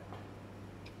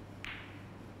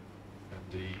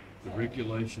 And the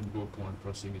regulation Hawkline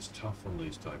crossing is tough on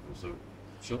these tables. The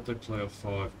shot they play off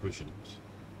 5 cushions,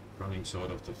 running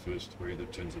side off the first 3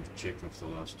 that turns into check off the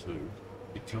last 2,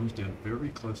 it comes down very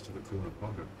close to the corner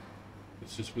pocket.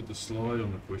 It's just with the slide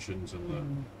on the cushions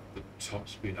and the top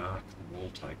spin arc the wall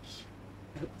takes.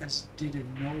 As did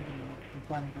in Melbourne,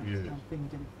 complaining about Yeah. the thing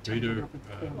getting Peter, tangled up at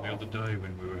the corner. the other day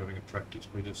when we were having a practice,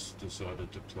 we just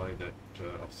decided to play that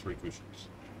off 3 cushions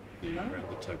No. around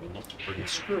the table, not to bring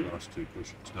It's it true. the last 2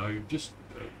 cushions. No, just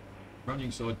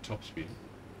running side top spin,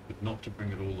 but not to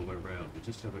bring it all the way around. You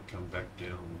just have it come back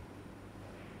down.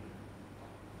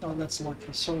 Oh, that's like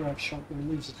the Sorov shot where he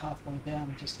leaves it halfway down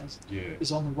and just has Yeah,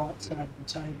 is on the right side of the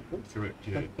table, correct.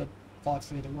 Yeah, but 5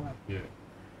 feet away. yeah.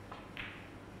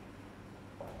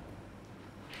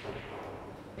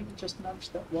 I think he just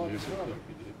nudged that right Yeah, as well. like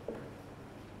you did.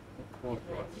 Not quite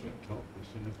right for the top. You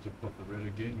still have to pop the red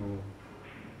again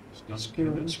or stun Screw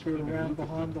Have a around look at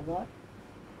behind the that. white.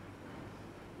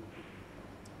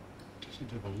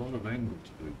 Doesn't have a lot of angle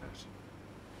to do that.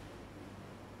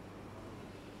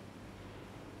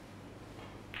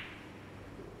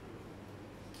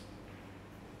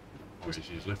 Oh,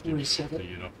 he's left it Reset to it.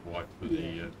 tee it up white for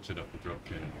Yeah. the set up the drop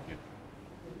cannon again.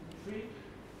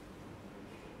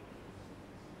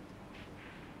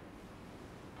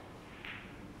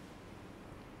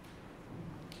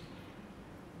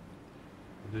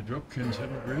 The drop cans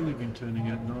haven't really been turning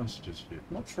out nice just yet.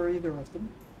 Not for either of them.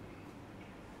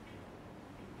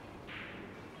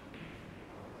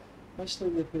 Mostly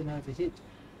they've been overhit.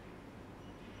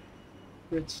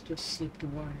 Red's just slipped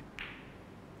away.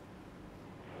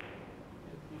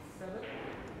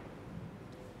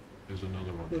 There's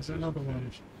another one. There's another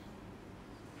one.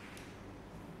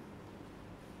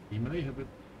 He may have a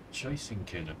chasing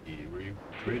cannon here, where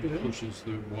red Yeah. pushes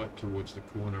the white towards the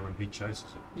corner and he chases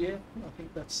it. Yeah, I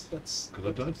think that's. Because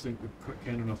I don't think the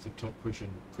cannon off the top cushion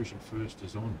first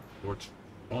is on, or it's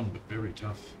on but very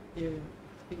tough. Yeah,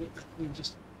 I think we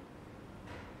just.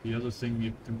 The other thing,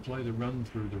 you can play the run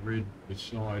through the red with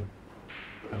side,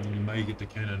 and you may get the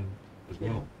cannon as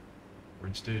well, or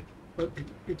instead. But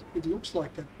it looks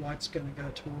like that white's going to go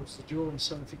towards the jaws,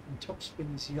 so if he can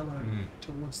topspin his yellow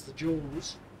towards the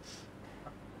jaws,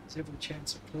 there's every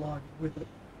chance of colliding with it.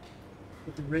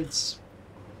 But the red's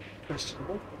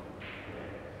questionable.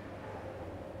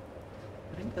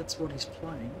 I think that's what he's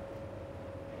playing.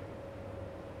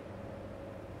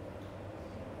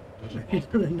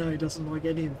 No, he doesn't like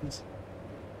any of this.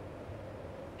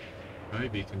 May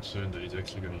be concerned that he's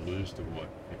actually going to lose the white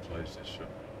if he plays this shot.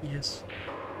 Yes.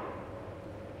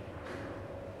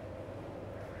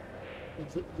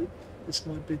 This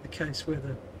might be the case where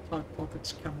the tight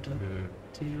pockets come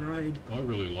to your aid. I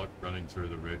really like running through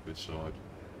the red with side.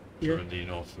 Yeah. Throwing the in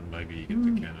off and maybe you get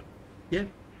the cannon. Yeah.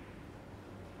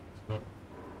 It's not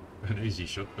an easy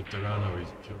shot, but there are no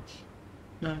easy shots.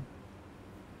 No.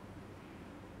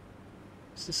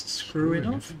 Is this a screw-in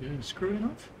Screwing off? it, yeah. Screw-in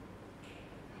off?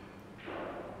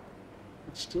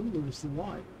 But still lose the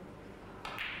white.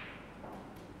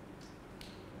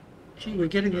 Gee, we're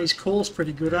getting these calls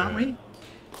pretty good, aren't we?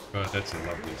 Right, that's a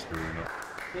lovely screwing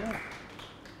off. Yeah.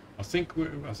 I think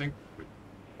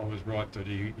I was right that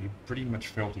he pretty much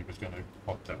felt he was going to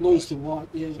pop that. Lose the white,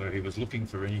 yeah. So he was looking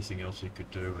for anything else he could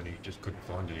do, and he just couldn't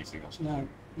find anything else. No,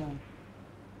 no.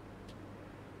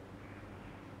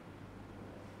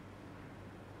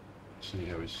 See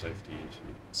how his safety is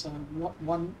here. So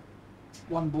one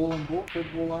ball and ball, red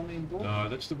ball only in ball? No,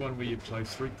 that's the one where you play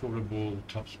 3/4 ball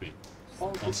topspin.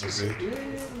 Oh, this is, red.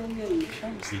 yeah, you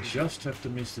changed You it. just have to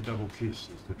miss the double kiss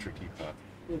is the tricky part.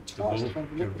 Yeah, The twice ball, if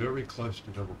I've you're looked. very close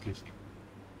to double kissing.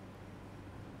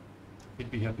 He'd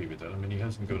be happy with that. I mean, he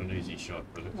hasn't got an easy shot,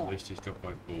 but at No. least he's got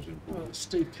both balls in ball. Well,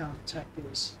 Steve can't attack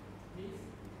this.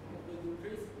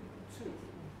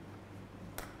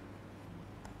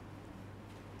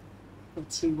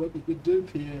 Let's see what you could do,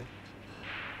 Pierre.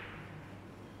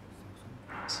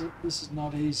 So this is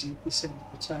not easy at this end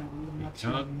of the table. You're You much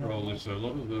can't more roll this. A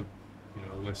lot of the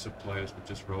lesser players would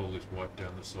just roll this white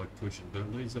down the side cushion, but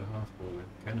it leaves a half ball in,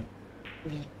 can it?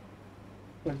 Yeah.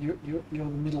 Well, you're the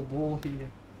middle ball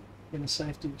here in a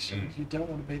safety exchange. You don't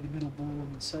want to be the middle ball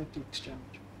in the safety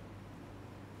exchange.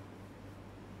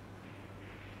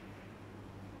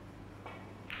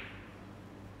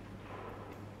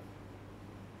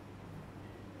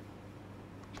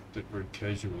 Did very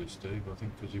casually, Steve. I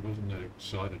think because he wasn't that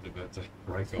excited about that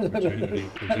break opportunity.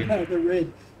 presented. The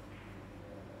red.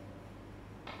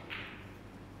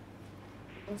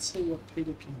 Let's see what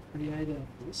Peter can create out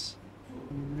of this.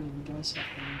 He really does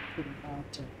something pretty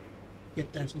hard to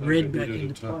get that Just red overhit back it a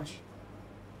into play. touch.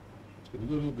 It's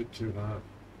a little bit too hard.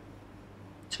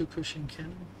 Two cushion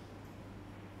cannon.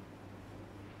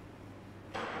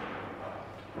 Not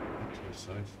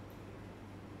so safe.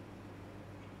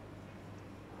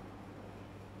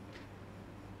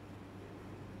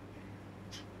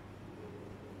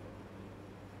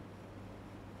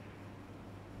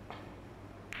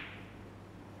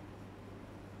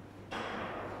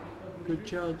 Good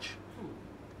judge.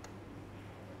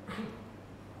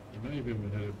 He may have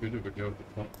even had a bit of a go at the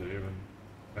top there and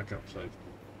back up safely.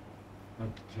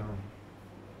 Hard to tell.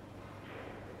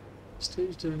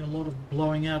 Steve's doing a lot of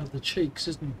blowing out of the cheeks,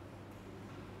 isn't he?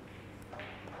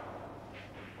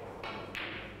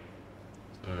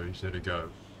 So he's had a go.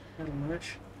 That'll work.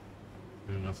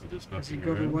 Good enough of this Has he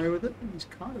mucking got around. away with it? He's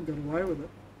kind of got away with it.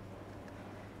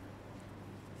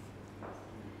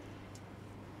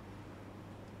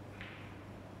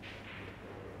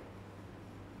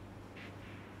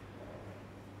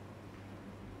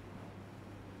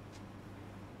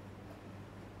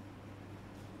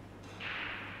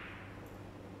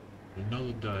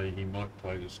 Another day he might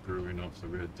play the screw in off the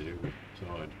red there with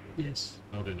side. Yes.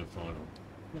 Not in a final.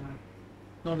 No.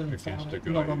 Not in the Against final. a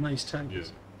guy Not on who- these tables. Yeah.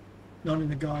 Not in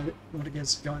the guy. Not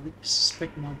against a guy that you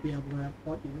suspect might be able to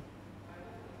outpot you.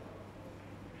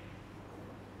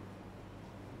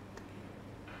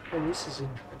 Oh, this is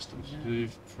interesting. Yeah.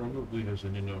 Steve probably has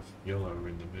an enough yellow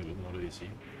in the middle, not easy.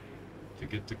 To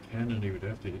get the cannon, he would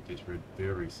have to hit this red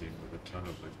very thin with a ton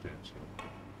of left-hand side.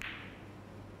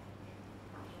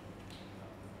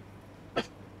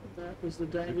 That was the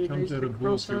day It we comes needed out to of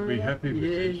cross bulk, you'll be over. happy with Yeah,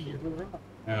 this. you're right.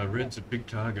 Yeah, red's a big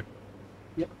target.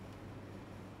 Yep.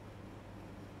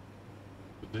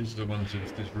 But these are the ones that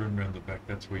if there's room round the back,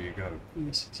 that's where you go.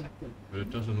 Yes, exactly. But it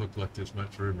doesn't look like there's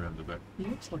much room round the back. He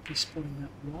looks like he's spotting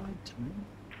that wide to me.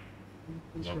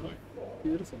 He's Lovely. right.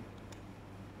 Beautiful.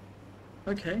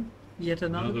 Okay, yet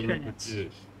another look at chance.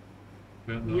 yes.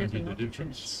 About Yet 90 the another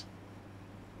difference. chance.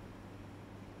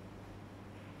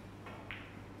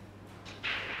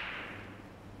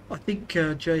 I think,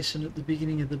 Jason, at the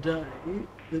beginning of the day,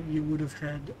 that you would have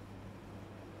had,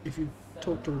 if you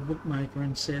talked to a bookmaker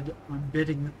and said, I'm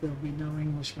betting that there'll be no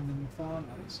Englishmen in the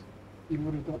finals, you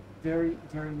would have got very,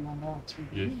 very long odds.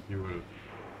 Yes, you would have.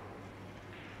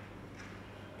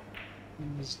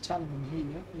 And there's a ton of them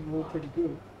here. They're all pretty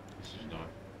good. This is nice.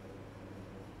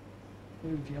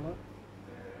 Move yellow.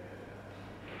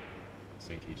 I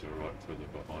think he's alright for the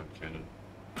behind cannon.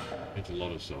 It's a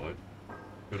lot of side.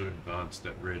 Got to advance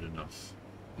that red enough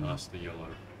past the yellow.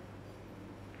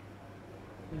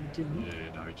 Didn't.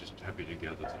 Yeah, no, just happy to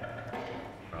gather them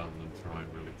rather than try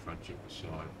and really crunch it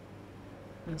beside.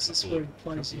 That's this Couple where of- he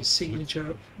plays couple his of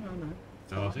signature. Oh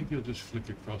no. No, I think he'll just flick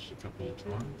across a couple of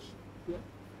times. Yeah.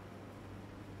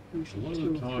 A Usually lot 2 of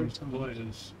or the 3 times times.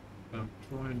 players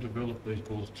try and develop these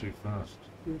balls too fast.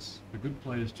 Yes. The good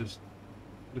players just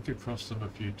look across them a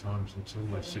few times until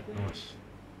they sit nice.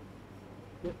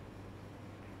 Yep.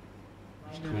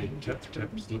 It's Now called you can tap get tap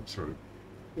through. slip through.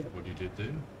 Yep. What he did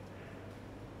there.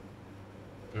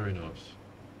 Very nice.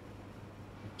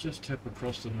 Just tap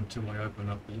across them until they open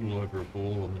up a little over a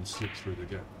ball and then slip through the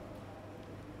gap.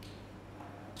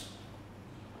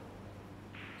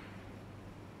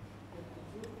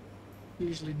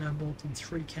 Usually no more than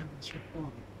 3 cameras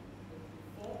required.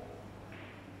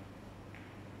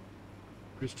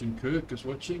 Christian Kirk is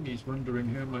watching. He's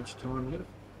wondering how much time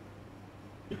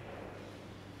left.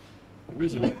 There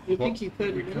isn't. You think you're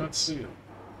 30 We can't minutes? see it.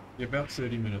 Yeah, about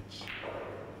 30 minutes.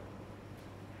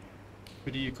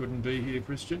 Pity you couldn't be here,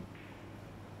 Christian.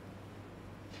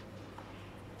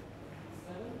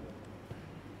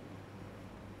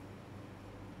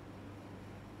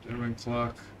 Darren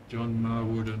Clark, John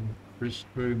Marwood and Chris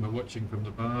Boom are watching from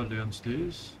the bar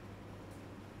downstairs.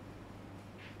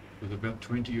 With about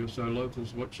 20 or so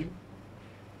locals watching.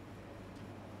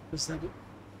 Is that it?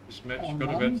 This match On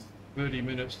got one? about 30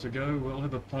 minutes to go. We'll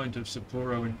have a pint of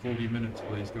Sapporo in 40 minutes,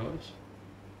 please, guys.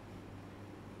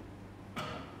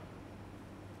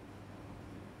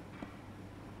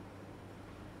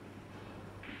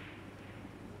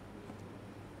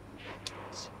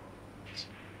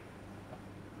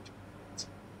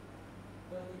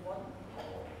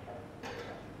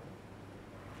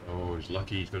 Oh, he's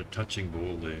lucky he's got a touching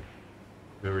ball there.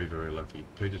 Very, very lucky.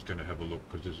 Peter's going to have a look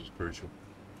because this is crucial.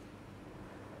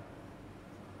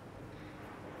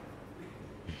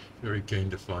 Very keen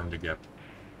to find a gap.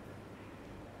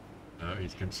 No,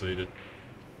 he's conceded.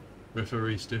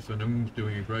 Referee Stefan Ng's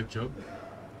doing a great job.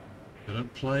 They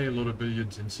don't play a lot of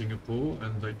billiards in Singapore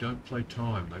and they don't play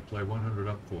time. They play 100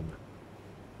 up format.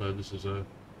 So this is a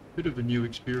bit of a new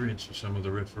experience for some of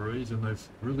the referees and they've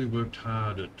really worked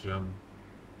hard at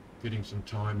getting some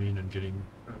time in and getting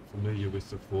familiar with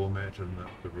the format and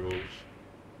the rules.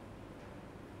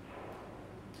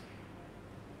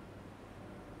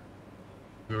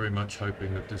 Very much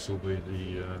hoping that this will be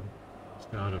the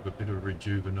start of a bit of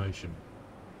rejuvenation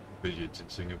of billiards in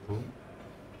Singapore.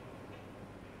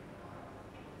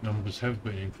 Numbers have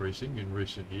been increasing in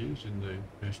recent years in the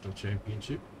National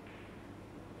Championship.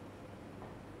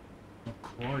 Not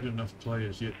quite enough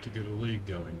players yet to get a league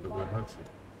going, but we're hopeful.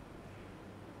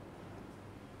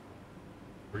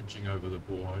 Bridging over the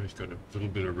ball, he's got a little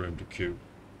bit of room to cue.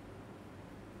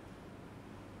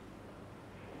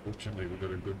 Fortunately, we've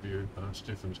got a good view.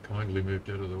 Stefan's kindly moved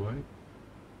out of the way.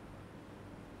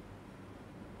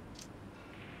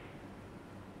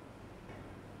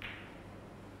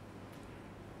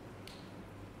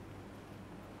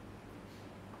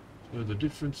 So the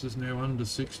difference is now under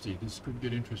 60. This could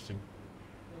get interesting.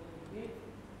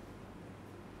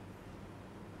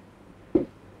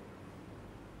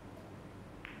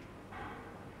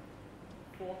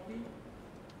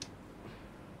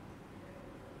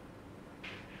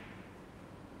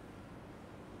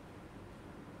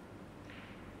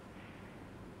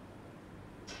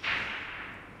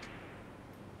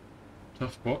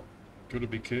 Tough pot. Got to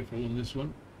be careful on this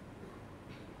one.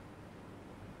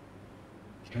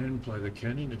 Can play the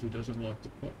cannon if he doesn't like the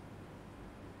pot.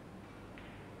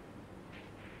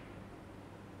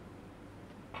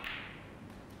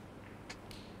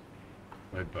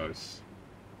 Play both.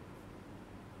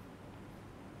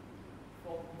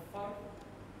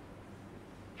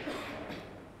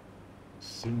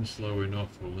 Thin, slow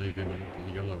enough will leave him in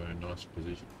the yellow in a nice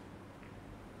position.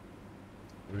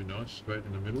 Very nice, straight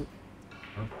in the middle.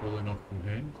 Not falling off from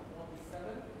hand.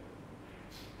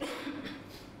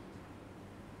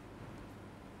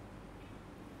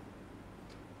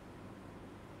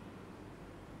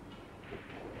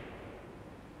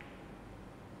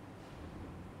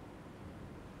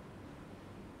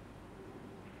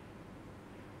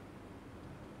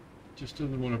 Just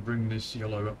doesn't want to bring this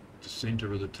yellow up to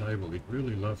centre of the table. He'd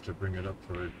really love to bring it up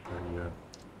for a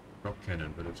rock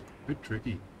cannon, but it's a bit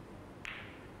tricky.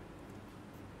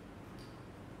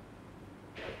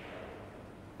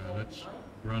 That's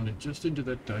running just into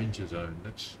that danger zone.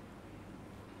 That's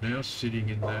now sitting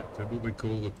in that what we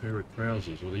call the pair of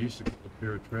trousers, or they used to call the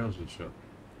pair of trousers shot.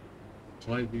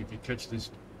 So if you catch this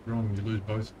wrong, you lose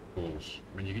both balls.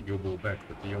 I mean, you get your ball back,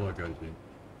 but the yellow goes in.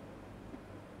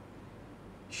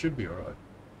 Should be all right.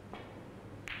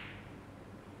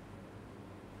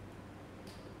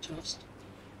 Just.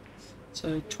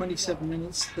 So 27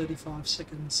 minutes, 35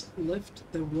 seconds left.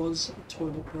 There was a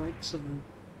toilet break, so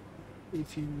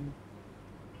if you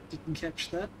didn't catch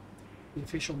that, the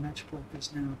official match clock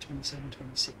is now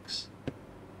 27:26.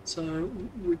 So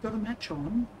we've got a match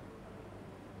on.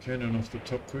 Cannon off the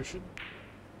top cushion.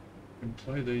 And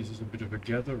play these as a bit of a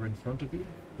gather in front of you,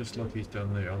 just like he's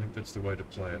done there. I think that's the way to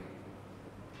play it.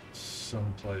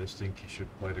 Some players think you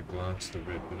should play to glance the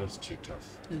red, but that's too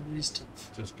tough. It is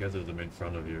tough. Just gather them in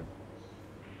front of you.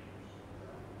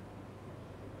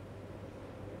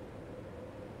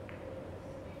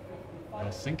 I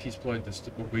think he's played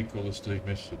what we call the Steve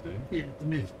Mifsud there. Yeah, the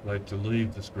move. Played to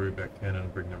leave the screw back cannon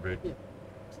and bring the red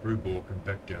through balk and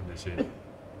back down this end.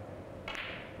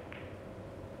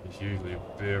 He's usually a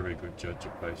very good judge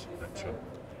of pace in that shot.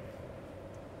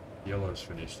 Yellow's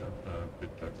finished up a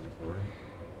bit ugly for him.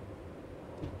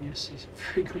 Yes, he's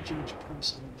a very good judge of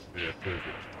pace. Yeah, perfect.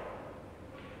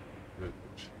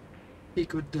 Perfect. He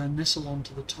could nestle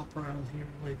onto the top rail here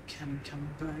and leave the cannon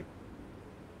coming back.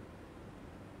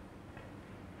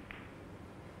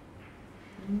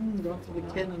 Gone for the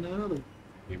cannon early.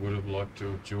 He would have liked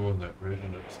to have drawn that red,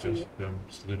 and it's just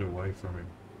slid away from him.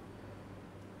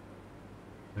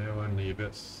 Now only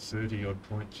about 30 odd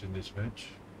points in this match.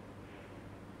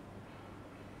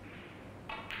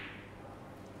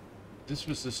 This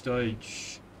was the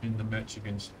stage in the match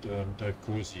against Dave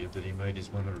Corsier that he made his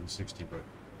 160 break.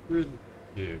 Really?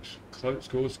 Yeah,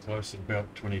 scores close,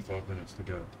 about 25 minutes to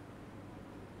go.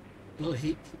 Well,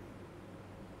 This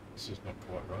is not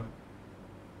quite right.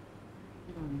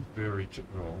 Very,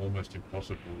 almost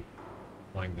impossible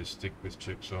playing this stick with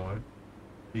check side.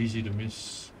 Easy to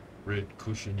miss red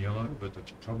cushion yellow, but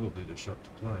that's probably the shot to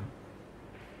play.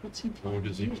 What's he playing? Or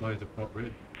does he play the pot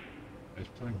red? He's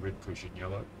playing red cushion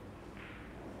yellow.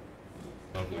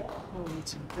 Lovely. Oh,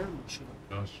 that's an incredible shot.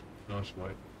 Nice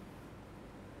weight.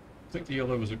 I think the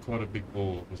yellow was quite a big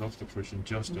ball. It was off the cushion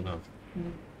just enough.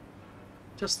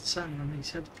 Just the same, I mean,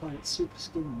 he's had to play it super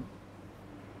skinny.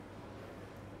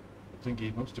 I think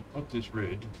he wants to pot this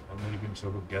red and leave him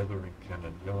sort of gathering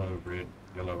cannon. Yellow, red,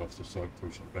 yellow off the side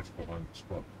cushion, back behind the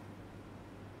spot.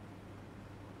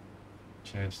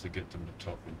 Chance to get them to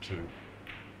top in two.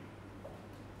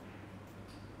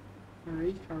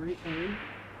 Hurry, hurry, hurry.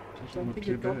 Don't think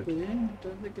it got there.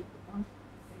 Don't think it...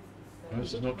 No,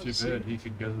 this is not too bad. He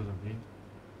could gather them here.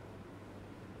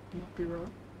 Might be right.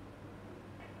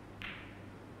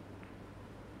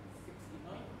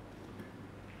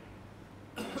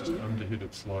 Just underhit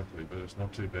it slightly, but it's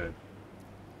not too bad.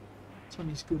 It's on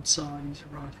his good side. He's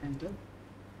a right-hander.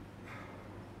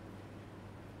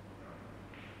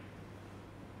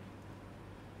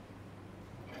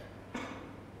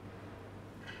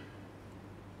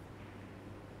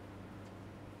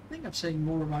 I think I've seen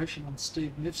more emotion on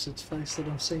Steve Mifsud's face than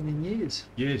I've seen in years.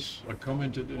 Yes, I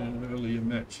commented in an earlier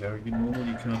match how you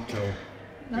normally can't tell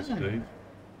with Steve.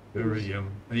 Very,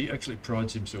 he actually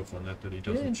prides himself on that he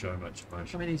doesn't show much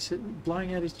emotion. I mean, he's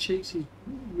blowing out his cheeks, his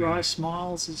wry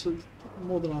smiles. It's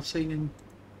more than I've seen in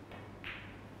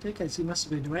decades. He must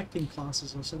have been to acting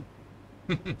classes or something.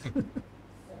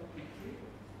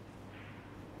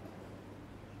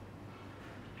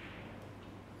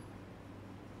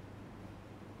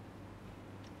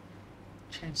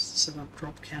 Chance to set up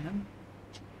drop cannon.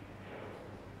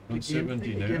 On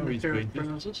 70 now, he's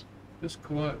been just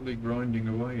quietly grinding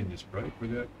away in this break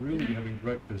without really having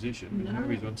great position. But now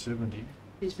he's on 70.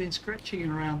 He's been scratching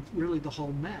around really the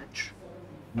whole match.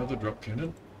 Another drop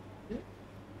cannon. Yeah.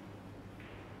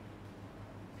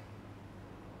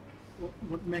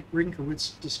 What Mac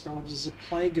Rinkowitz describes as a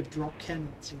plague of drop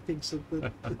cannons. He thinks of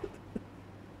the...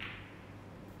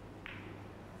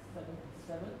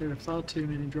 There are far too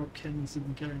many drop cannons in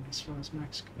the game as far as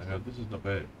Max goes. Now, this is not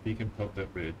bad. He can pop that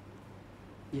red.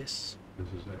 Yes. This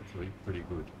is actually pretty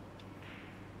good.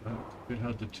 A bit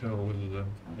hard to tell whether the...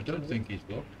 I don't think he's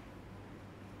blocked.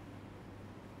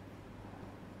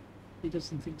 He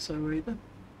doesn't think so either.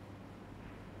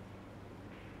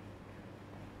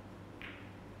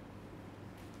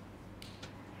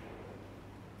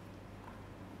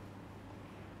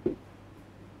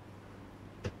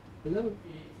 Hello.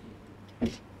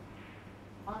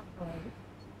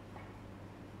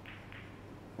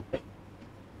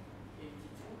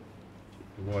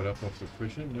 The white up off the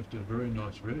cushion, left a very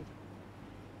nice red.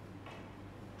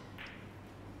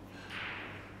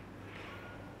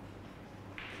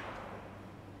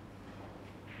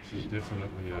 This is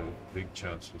definitely a big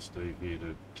chance for Steve here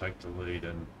to take the lead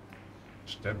and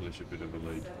establish a bit of a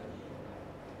lead.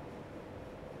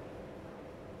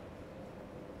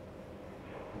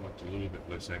 I want a little bit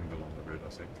less angle on the red, I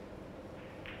think.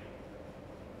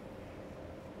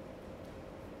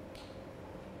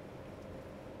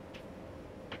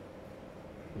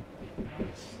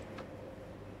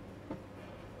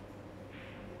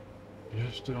 You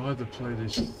have to either play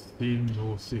this thin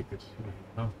or thick. It's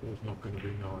half ball's not going to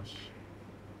be nice.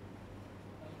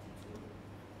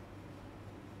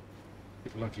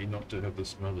 Bit lucky not to have the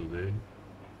smother there.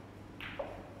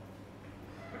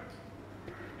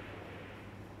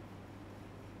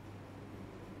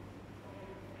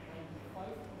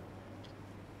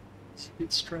 It's a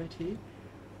bit straight here.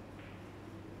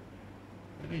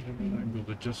 You need an angle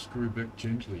to just screw back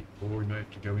gently, or we may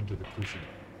have to go into the cushion.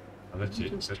 Oh, that's it.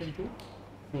 Just That's, gentle.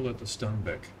 call that the stun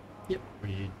back. Yep.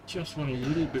 Where you just want a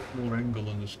little bit more angle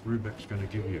than the screw back's going to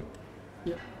give you.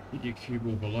 Yep. Hit your cue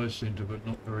ball below centre, but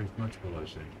not very much below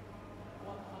centre.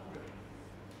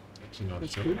 That's a nice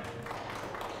That's shot. good.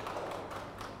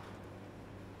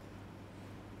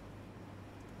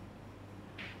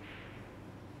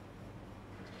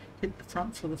 Hit the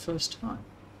front for the first time.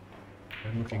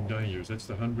 And looking dangerous. That's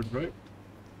the 100 break.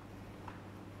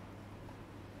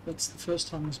 That's the first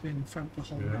time he's been in front the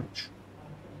whole Yeah. match.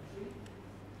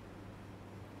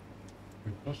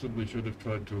 We possibly should have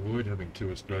tried to avoid having two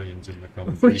Australians in the We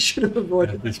commentary should have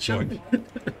avoided at this that, shouldn't point.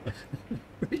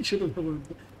 we? We should have avoided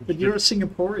that. But you're a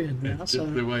Singaporean now, It's so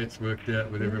just the way it's worked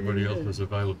out with everybody Yeah. else's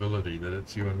availability, that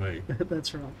it's you and me.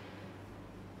 that's right.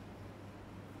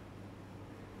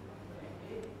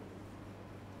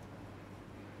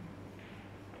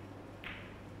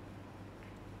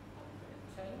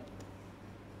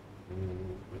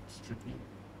 Ooh, that's tricky.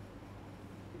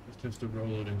 Just has to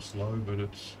roll it in slow, but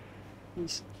it's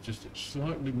He's, just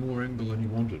slightly more angle than he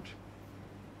wanted.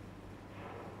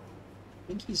 I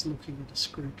think he's looking at a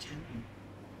screw cannon.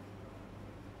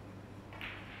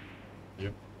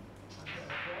 Yep.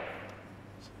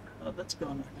 Oh, that's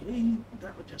gone ugly.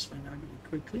 That would just went ugly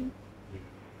quickly.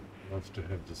 Yeah. Love to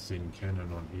have the thin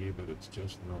cannon on here, but it's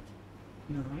just not.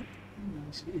 No,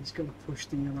 he's got to push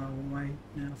the yellow away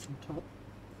now from top.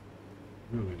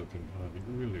 Really looking hard.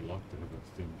 He'd really like to have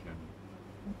a thin cannon.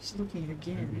 He's looking Maybe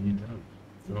he again. does.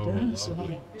 He Oh, does.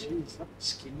 lovely. Oh, jeez, that was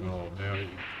skinny. Oh, now he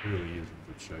really is in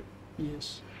good shape.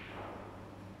 Yes.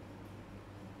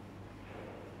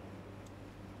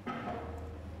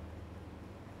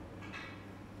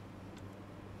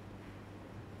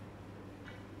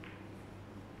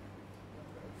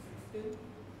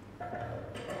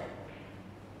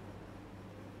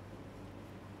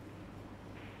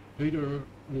 Peter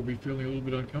will be feeling a little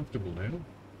bit uncomfortable now.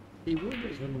 He will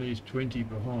be. Suddenly he's 20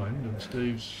 behind and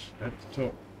Steve's at the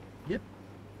top. Yep.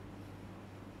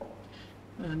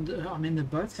 And I mean, they've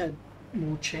both had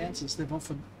more chances. They've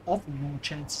offered more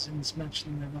chances in this match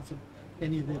than they've offered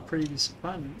any of their previous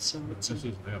opponents. So But it's this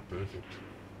is now perfect.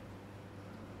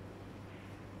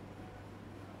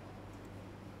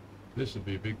 This would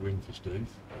be a big win for Steve.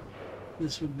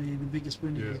 this would be the biggest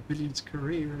win of Yeah. his billiards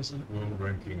career as a World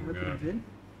ranking, open event.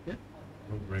 Yep.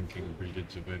 world ranking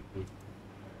billiards event with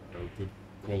good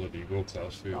quality, world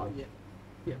class field. Oh yeah.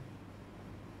 Yeah.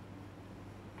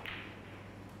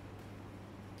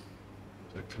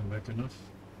 Does that come back enough?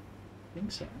 I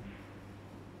think so.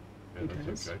 Yeah, It that's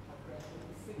has. okay.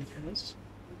 It has.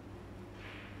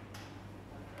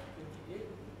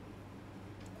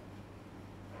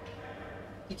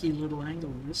 Icky little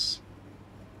angle this.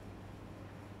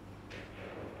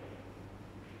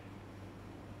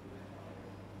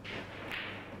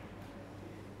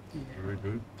 Yeah, Very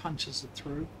good. punches it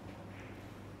through.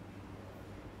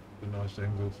 A nice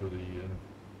angle for the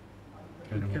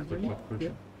cannon off the Recovery, top cushion.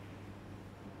 yep.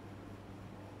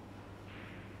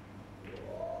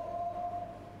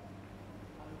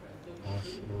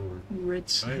 Nice forward.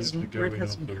 Red's May have to hasn't, go red in off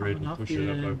hasn't the come red and enough. push it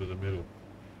up Yeah, over the middle.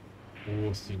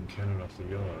 fourth in Cannon off the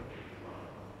yellow.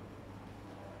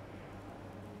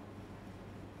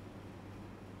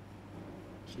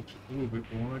 It's a little bit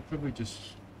wide, probably just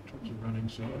took the running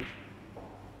side.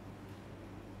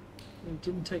 He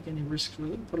didn't take any risks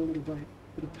with it, put a little bit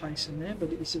of pace in there, but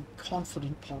he's a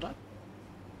confident potter.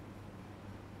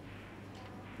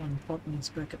 One pot and he's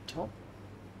back at top.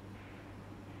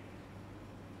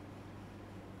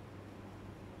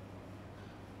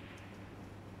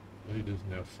 Leader's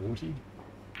now 40.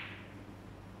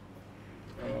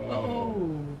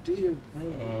 Oh dear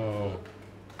me. Oh.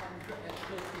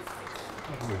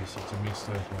 How easy to miss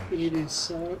that one. It is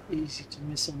so easy to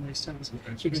miss on these tables.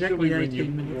 Especially Exactly when 18 you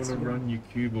minutes. want to run your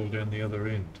cue ball down the other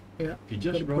end. Yeah. If you're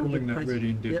just Gotta put a bit rolling that pace. red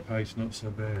in dip Yep. pace, not so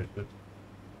bad, but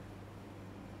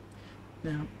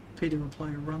Now, Peter will play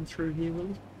a run through here, will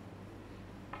he?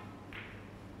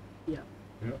 Yeah.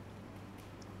 yeah.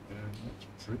 And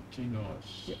that's pretty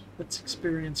nice. Yeah, that's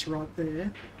experience right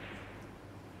there.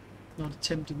 Not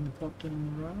attempting the pot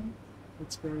down the run.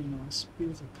 That's very nice.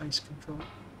 Beautiful pace control.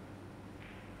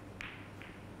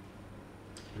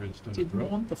 Red's done a Didn't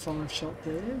drop. want the 5 shot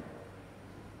there.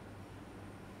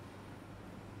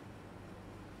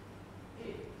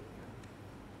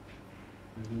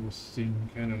 A little thin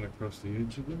cannon across the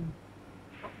edge of them.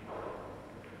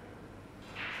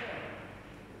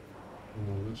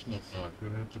 Oh, that's not right.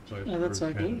 We'll have to play it No, that's through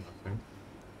okay. cannon, I think.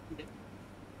 Yeah.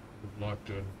 Would like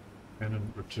to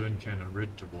cannon, return cannon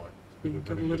red to white. He Would have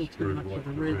got a been little just too through much white of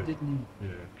a to red, didn't Yeah.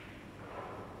 he?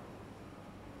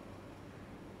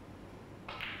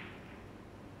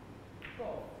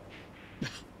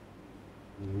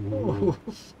 Ooh.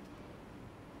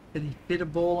 Can he fit a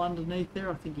ball underneath there?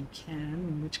 I think he can,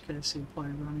 in which case he'll play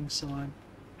running side,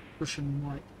 cushion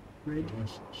white, red.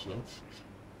 Nice and soft.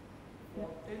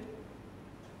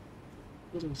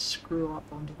 Little screw up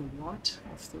onto the white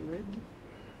off the red.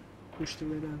 Push the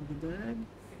red over the bag.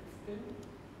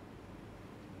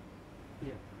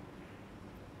 Yeah.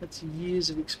 That's years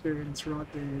of experience right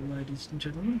there, ladies and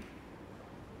gentlemen.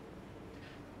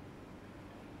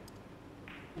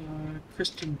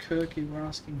 Christian Kirky were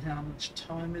asking how much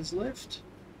time is left.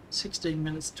 16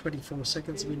 minutes 24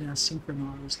 seconds. We're now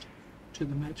synchronised to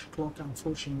the match clock.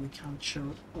 Unfortunately, we can't show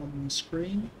it on the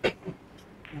screen. It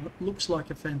looks like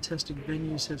a fantastic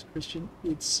venue, says Christian.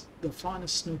 It's the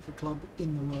finest snooker club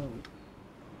in the world.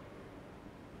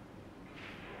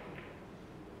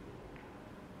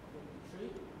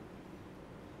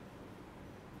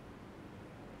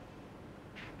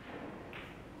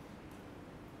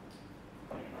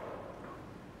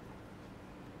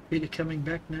 Peter coming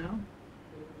back now.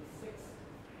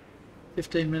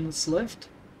 15 minutes left.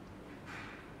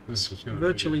 This is going to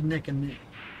Virtually be, neck and neck.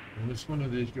 and it's one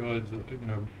of these guys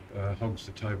that hogs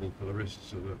the table for the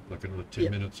rest of the, like another 10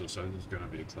 Yep. minutes or so. There's going to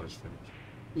be a close finish.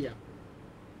 Yeah.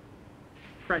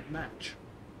 Great match.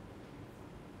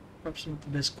 Perhaps not the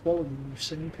best quality we've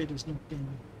seen. Peter's knocked in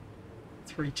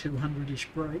 3 200-ish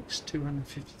breaks,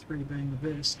 253 being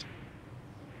the best.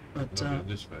 But Not in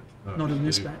this match. No, not in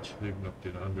this Steve- match. Steve knocked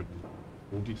in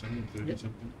 140 something, 30 Yep.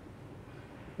 something.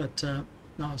 But no,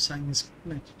 I was saying this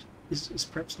match is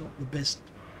perhaps not the best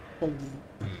quality,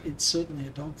 but it's certainly a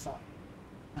dogfight.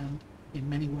 And in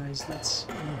many ways, that's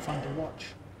more fun to watch.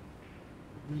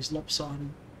 These lopsided,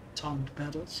 timed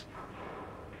battles.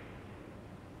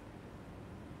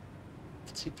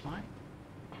 What's he playing?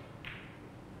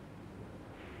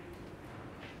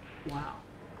 Wow,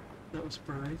 that was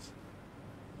brave.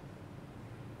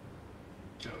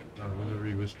 Don't know whether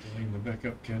he was playing the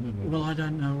backup cannon or Well, I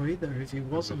don't know either. If he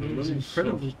wasn't, he was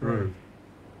incredibly brave.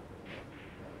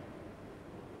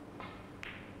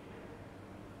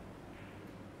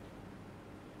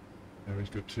 Now he's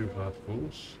got 2 half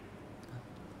balls.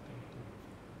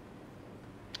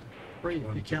 3 if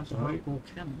One you to count the play. hard ball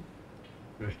cannon.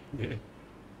 Yeah.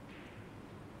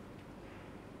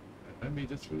 Maybe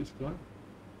that's what he's playing.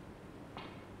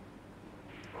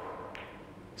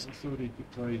 I thought he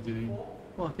could play the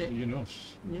Well, I think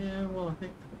Unos. yeah, well, I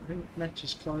think match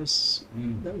is close.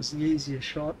 Mm. That was the easier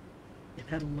shot. It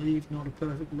had a leave, not a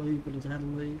perfect leave, but it had a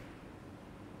leave.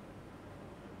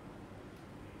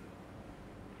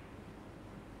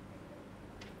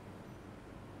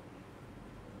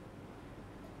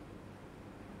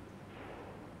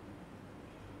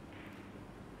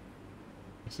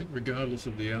 I think regardless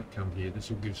of the outcome here, this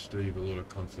will give Steve a lot of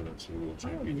confidence for the World Oh,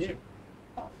 yeah. Championship.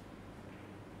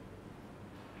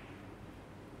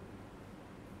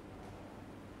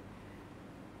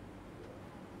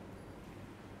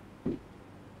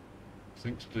 I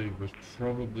think Steve was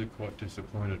probably quite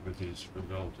disappointed with his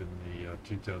result in the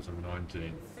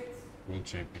 2019 World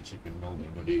Championship in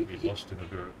Melbourne when he lost to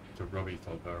Robbie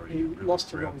Falvari. He really lost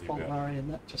to proud Robbie about. Falvari,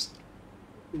 and that just,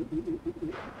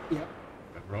 yeah.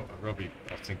 And Robbie,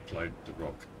 I think, played the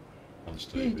rock on Yeah,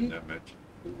 Steve he in did. that match.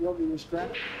 Robbie was great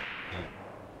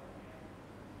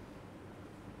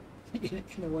Yeah.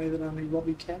 in a way that only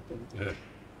Robbie can do. Yeah.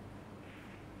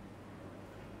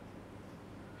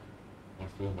 My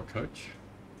former coach.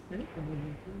 Yeah,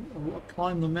 I'll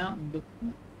climb the mountain, but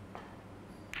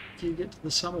do you get to the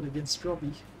summit against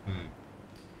Robbie?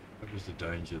 That was the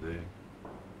danger there.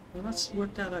 Well, that's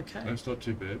worked out okay. That's not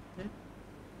too bad. Yeah.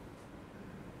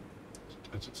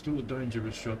 It's still a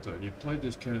dangerous shot though. You played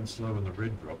this can slow and the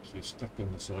red drops, you're stuck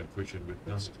on the side cushion with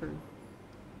That's nothing. true.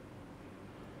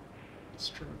 That's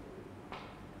true.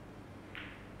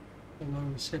 Although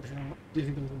we said how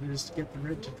difficult it is to get the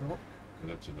red to drop. And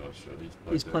that's a nice shot.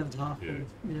 He's played it half. Yeah.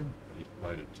 Yeah. He's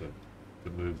played it to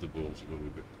move the balls a little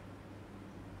bit.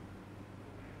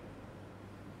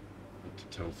 But to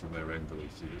tell from our angle,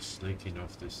 is he just sneaking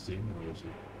off this thing or is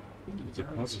it the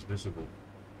pot is visible?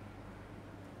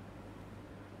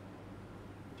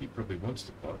 He probably wants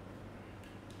the pot.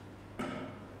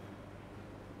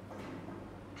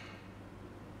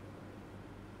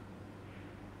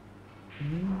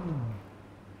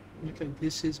 Okay,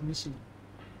 this is missing.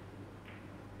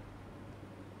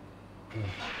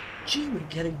 Gee, we're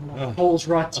getting a lot of balls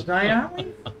right today, aren't we?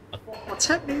 What's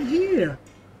happening here?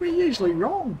 We're usually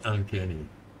wrong. Uncanny.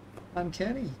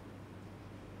 Uncanny.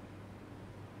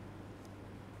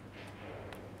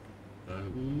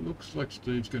 Looks like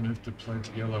Steve's going to have to play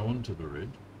the yellow onto the red.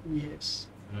 Yes.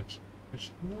 And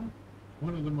it's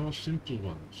one of the more simple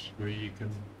ones where you can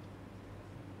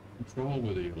control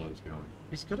where the yellow's going.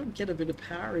 He's got to get a bit of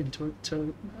power into it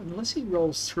to, unless he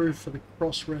rolls through for the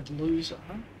cross red loser,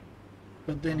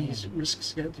 but then he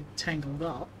risks getting tangled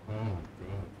up. Oh,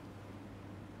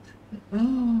 God.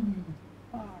 Oh.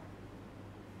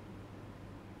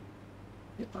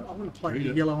 Yeah, I would have played the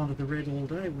Peter. yellow onto the red all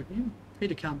day, wouldn't you?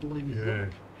 Peter can't believe he Yeah.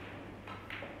 won.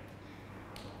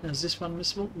 Now, is this one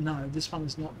missable? No, this one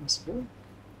is not missable.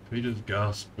 Peter's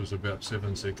gasp was about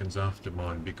 7 seconds after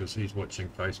mine because he's watching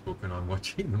Facebook and I'm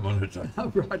watching the monitor.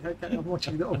 Oh, right, okay, I'm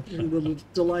watching the little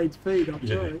delayed feed, I'm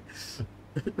Yeah. sorry.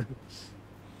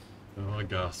 So I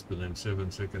gasped and then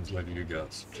 7 seconds later you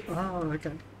gasped. Oh,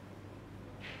 okay.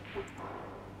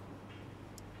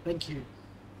 Thank you.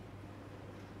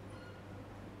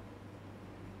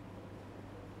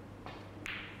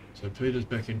 So Peter's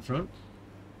back in front.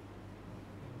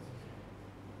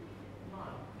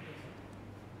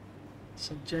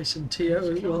 So Jason Teo,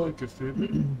 It's well, like a fair bit.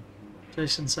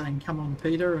 Jason saying, "Come on,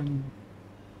 Peter," and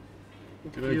a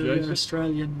G'day, few Jason.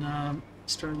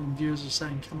 Australian viewers are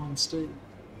saying, "Come on, Steve."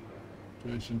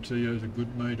 Jason Teo's a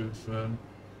good mate of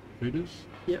Peter's.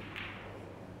 Yep.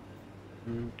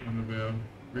 One of our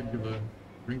regular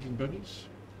drinking buddies.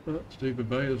 But Steve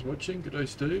Abeya's watching. G'day,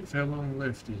 Steve. How long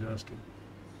left? He's asking.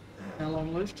 how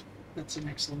long left? That's an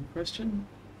excellent question.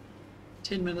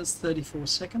 10 minutes 34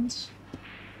 seconds.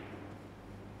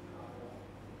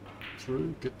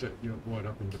 Through. Get that white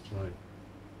up into play.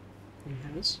 He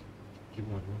has. You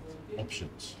want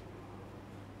options.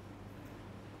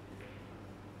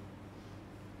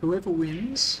 Whoever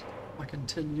wins, I can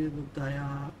tell you that they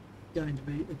are going to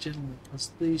be a gentleman,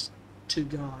 because these two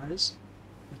guys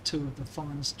are two of the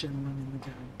finest gentlemen in the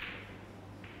game.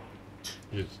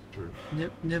 Yes, true.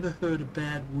 Never heard a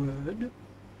bad word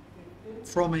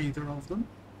from either of them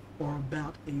or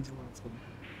about either of them.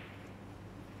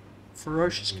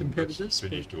 Ferocious competitors, That's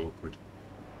finished awkward.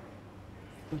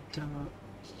 but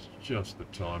It's just the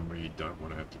time where you don't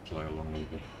want to have to play along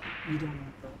with it. you don't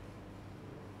want that.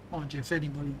 Mind you, if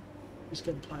anybody was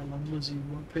going to play along, Lizzie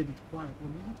would want Peter to play it,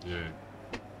 wouldn't you? Yeah.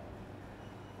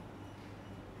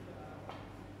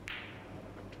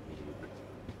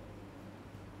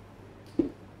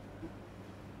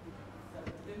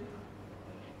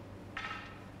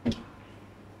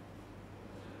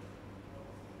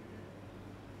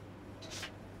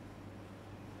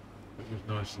 That was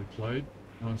nicely played.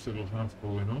 Nice little half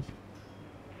ball in off.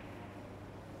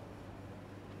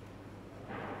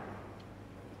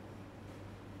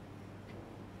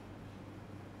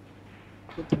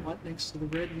 Put the white next to the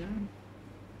red now.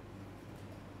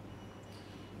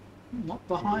 Not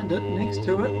behind it, next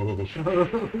to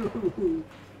it.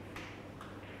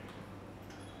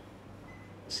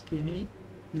 Skinny,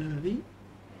 nervy.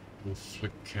 Little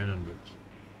flick cannon,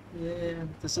 but Yeah,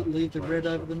 does it leave the red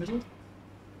over the middle?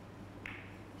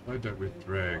 played that with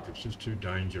drag. It's just too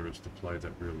dangerous to play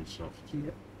that really soft. Yeah.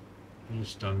 Little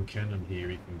stun cannon here,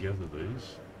 you can gather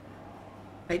these.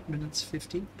 8 minutes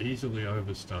 50. Easily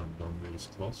overstunned on these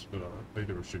cloths, but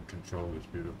Peter should control this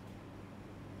beautiful.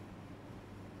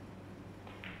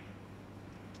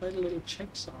 played a little check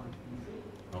side.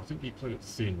 I think he played it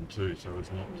thin too, so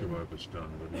it's not too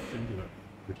overdone, but he ended up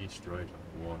pretty straight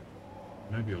on the white.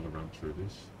 Maybe I'll run through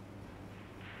this.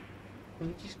 Well,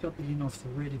 he just got the in off the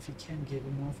red if he can get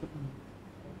him off it. And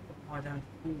I don't.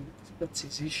 That's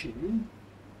his issue.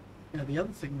 Now the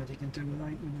other thing that he can do with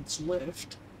 8 minutes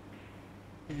left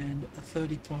and a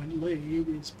 30-point lead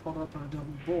is pot up a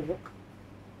double balk.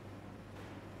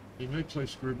 He may play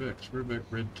screw back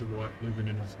red to white,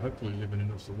 hopefully living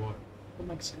in off the white. That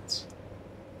makes sense.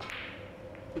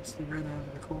 Puts the red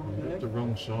over the corner He's there. got the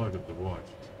wrong side of the white.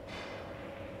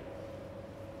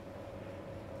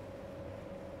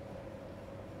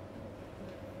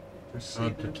 It's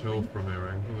hard to tell from our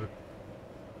angle. It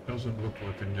doesn't look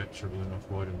like a natural enough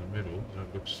white in the middle.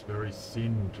 It looks very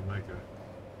thin to make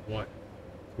a white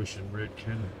cushion red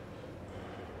cannon.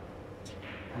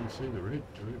 You see the red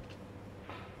to it.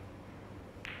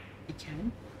 He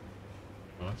can.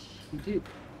 Nice. He did.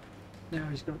 Now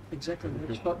he's got exactly Very that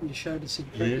good. spot you showed us in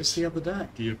practice the other day.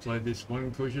 Do you play this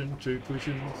one cushion, two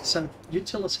cushions? So you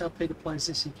tell us how Peter plays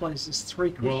this. He plays this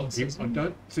 3 Well, cushions. I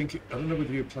don't know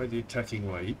whether you play the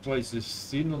attacking way. He plays this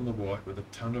thin on the white with a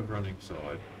ton of running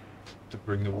side to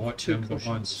bring the white Two down behind the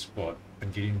cushions. spot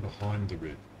and get in behind the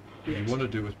red. What Yes. you want to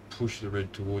do is push the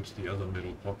red towards the other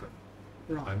middle pocket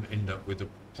Right. and end up with the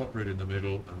pot red in the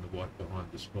middle and the white behind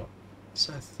the spot.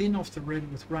 So thin off the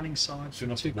red with running sides. Thin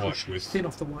with off two the white cushions. with- Thin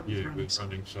off the white with Yeah, running with side.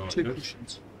 running side. Two That's,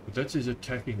 cushions. but that's his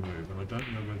attacking move, and I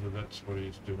don't know whether that's what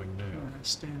he's doing now.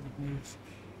 Standard move.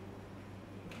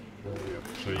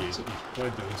 Yeah. So he's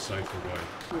played that a safer way.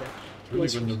 Yeah. It's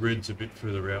really when the red's a bit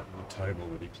further out on the table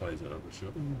that he plays that other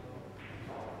shot. Mm.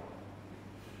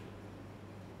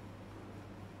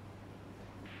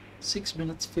 6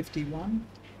 minutes 51,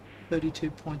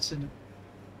 32 points in it.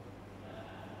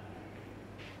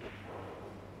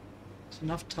 It's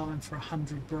enough time for a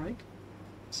 100 break,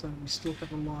 so we still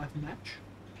have a live match.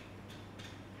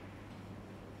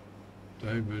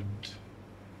 David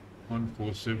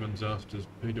 147's asked, does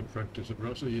Peter practice at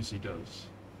Russell? Yes, he does.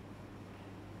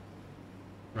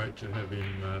 Great to have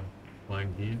him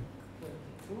playing here.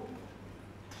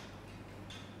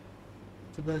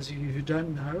 For those of you who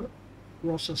don't know,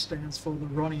 ROSA stands for the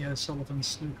Ronnie O'Sullivan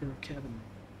Snooker Academy.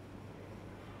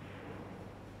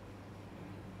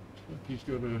 Like he's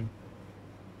got a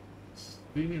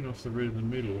thin off the red in the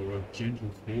middle or a gentle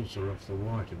forcer off the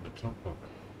white in the top pocket.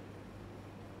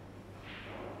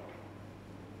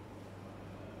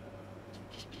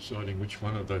 Just deciding which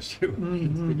one of those two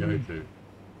options to go to.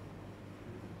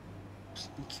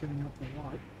 Just be queuing up the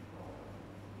white.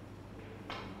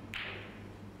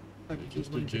 Hope Just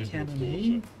a you leave the gentle cannon forcer.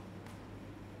 here.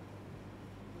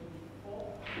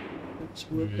 It's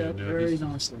worked Yeah, out now very this is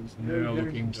nicely. Now Very, very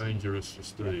looking nicely. dangerous for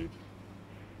Steve.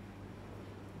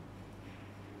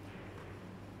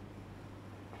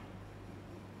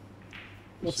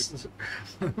 What's the,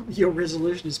 your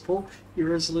resolution is poor? Your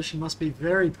resolution must be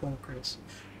very poor, Chris.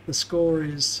 The score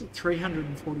is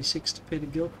 346 to Peter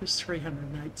Gilchrist,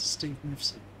 308 to Steve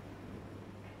Mifsud.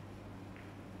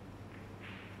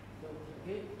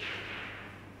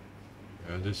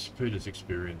 This Peter's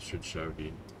experience should show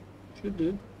here. Should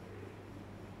do.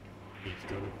 He's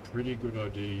got a pretty good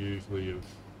idea usually of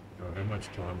how much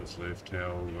time is left,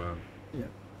 how Yeah.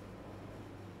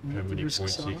 how The many risks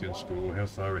points he are- can score, how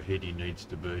far ahead he needs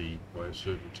to be by a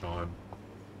certain time.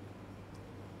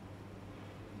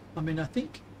 I mean, I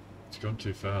think It's gone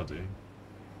too far there.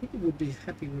 it would be a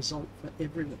happy result for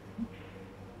everyone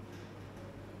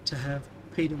to have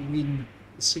Peter win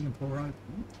the Singapore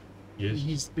Open. Yes,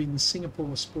 He's been the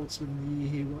Singapore Sportsman of the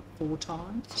Year here, what, 4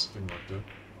 times? something like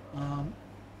that.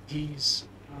 He's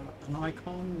an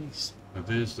icon. He's Now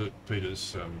there's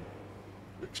Peter's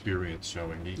experience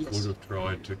showing. He Yes. could have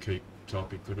tried to keep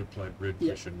top. He could have played red,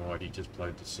 Yeah. fish and white. He just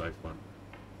played the safe one.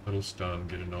 Little stun,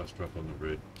 get a nice drop on the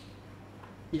red.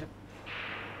 Yep.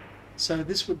 So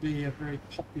this would be a very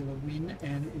popular win,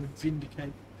 and it would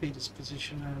vindicate Peter's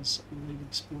position as a leading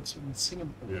sportsman in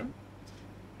Singapore. Yeah.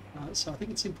 So I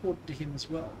think it's important to him as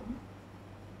well.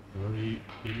 Well, he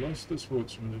lost the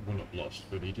Sportsman, well not lost,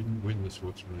 but he didn't win the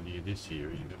Sportsman of the Year this year.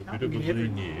 He had a Can't bit of a win every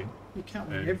lean year. year. You can't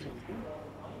win And- everything.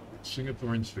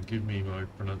 Singaporeans, forgive me my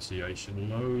pronunciation,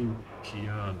 Lo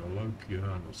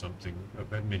Kian or something, a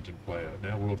badminton player,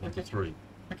 now world number Okay. 3,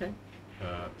 Okay,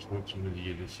 Sportsman of the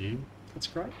Year this year. that's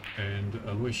great. And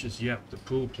Aloysius Yap, the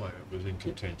pool player, was in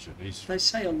contention. They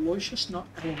say Aloysius, not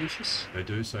Aloysius. They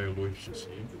do say Aloysius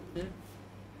here. Yeah.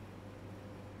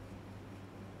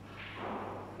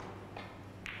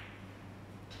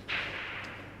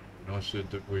 And I said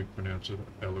that we pronounce it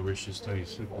Aloysius, they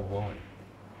said, well,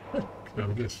 why?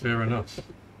 That's fair enough.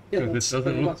 Yeah, Because it that's doesn't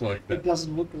fair look enough. like that. It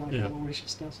doesn't look like Yeah.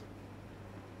 Aloysius, does it?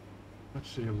 Let's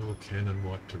see a little cannon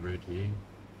white to red here.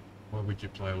 Why would you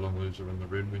play a long loser on the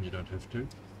red when you don't have to?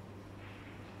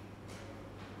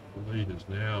 The lead is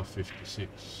now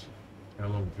 56. How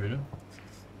long, Peter?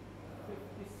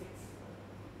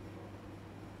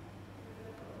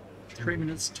 3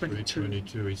 minutes 22.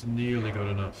 3:22. He's nearly got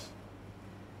enough.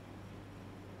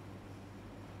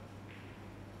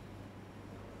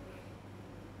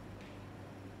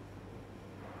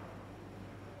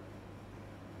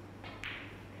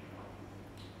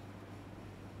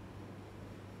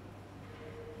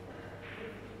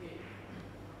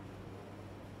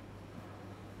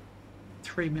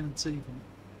 Three minutes even.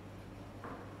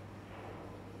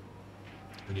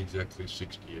 And exactly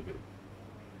 60 ahead.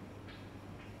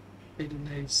 Peter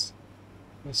needs,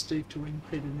 or Steve to win.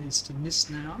 Peter needs to miss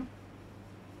now.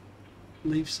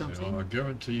 Leave something. Now, I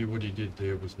guarantee you what he did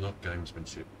there was not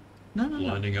gamesmanship. No.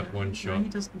 Lining up No, one no, shot he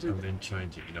doesn't do and that. then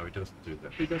changing. You know, he doesn't do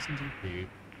that. He doesn't do. He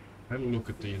had a look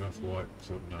at the enough white,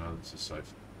 thought, no, this is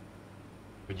safe.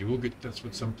 But you will get, that's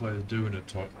what some players do in a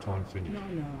time finish. No,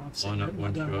 I've seen Line it up and I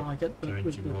one don't shot, like it. But change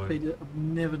with your the mind. Peter, I've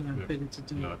never known Yeah. Peter to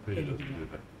do No, Peter doesn't anything do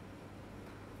like that.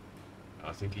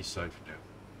 I think he's safe now.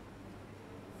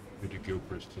 Peter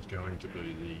Gilchrist is going to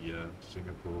be the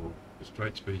the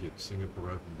straight speed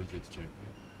Singapore Open Billiards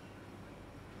champion.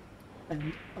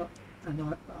 And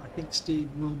I think Steve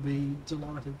will be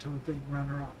delighted to have been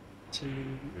runner-up to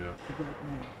Yeah. the great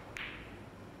man.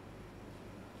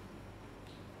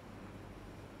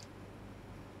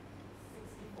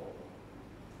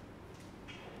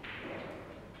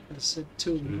 As I said,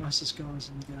 two of the nicest guys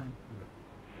in the game.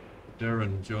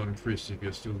 Darren, John, Chris, if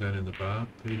you're still down in the bar,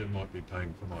 Peter might be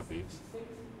paying for my beer.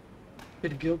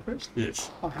 Peter Gilchrist?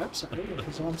 Yes. I hope so,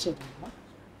 because I'm certainly not.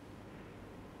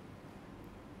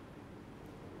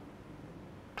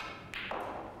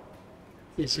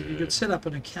 Yes, if you could set up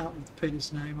an account with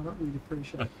Peter's name, I'd really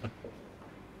appreciate it.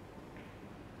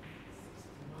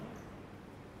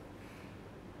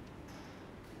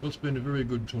 Well, it's been a very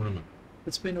good tournament.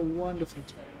 It's been a wonderful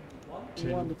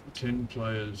time. 10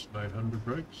 players made 100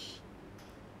 breaks.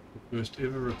 The first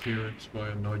ever appearance by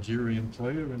a Nigerian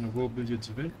player in a World Billiards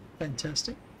event.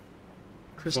 Fantastic.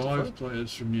 Christopher? 5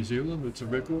 players from New Zealand. It's a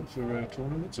record for our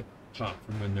tournaments, apart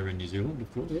from when they're in New Zealand,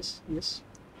 of course. Yes.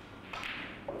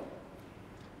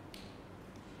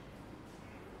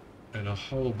 And a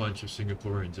whole bunch of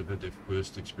Singaporeans have had their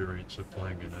first experience of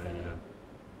playing in a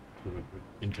sort of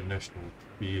international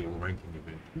field ranking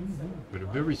event. Mm-hmm. But a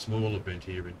very small event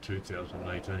here in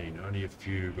 2018. Only a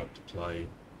few got to play.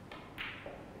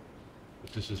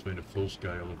 But this has been a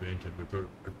full-scale event, and we've got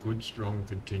a good, strong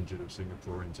contingent of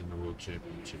Singaporeans in the World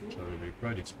Championship. So it'll be a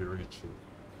great experience for them.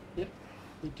 Yep,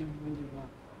 they're doing really well.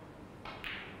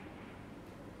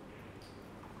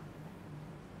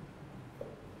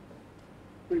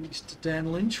 Greetings to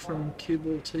Dan Lynch from Cue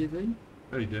Ball TV.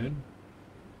 Hey, Dan.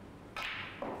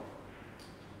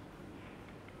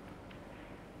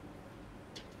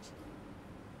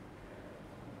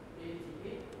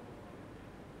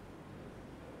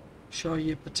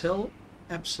 Shoya Patel,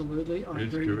 absolutely, I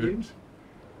Yes, agree with you. correct.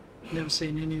 Never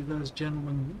seen any of those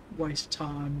gentlemen waste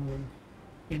time or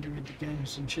enter into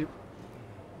gamesmanship.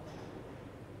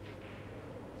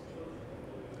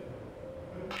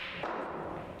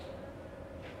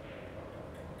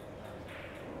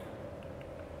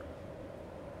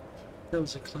 That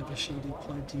was a clever shot he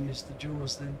played to use the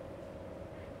jaws then.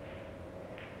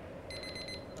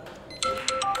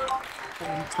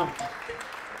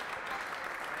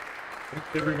 Thanks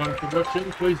everyone for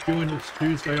watching. Please join us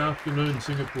Tuesday afternoon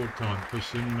Singapore time for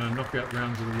some knockout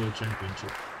rounds of the World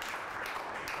Championship.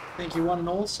 Thank you one and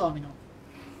all, signing off.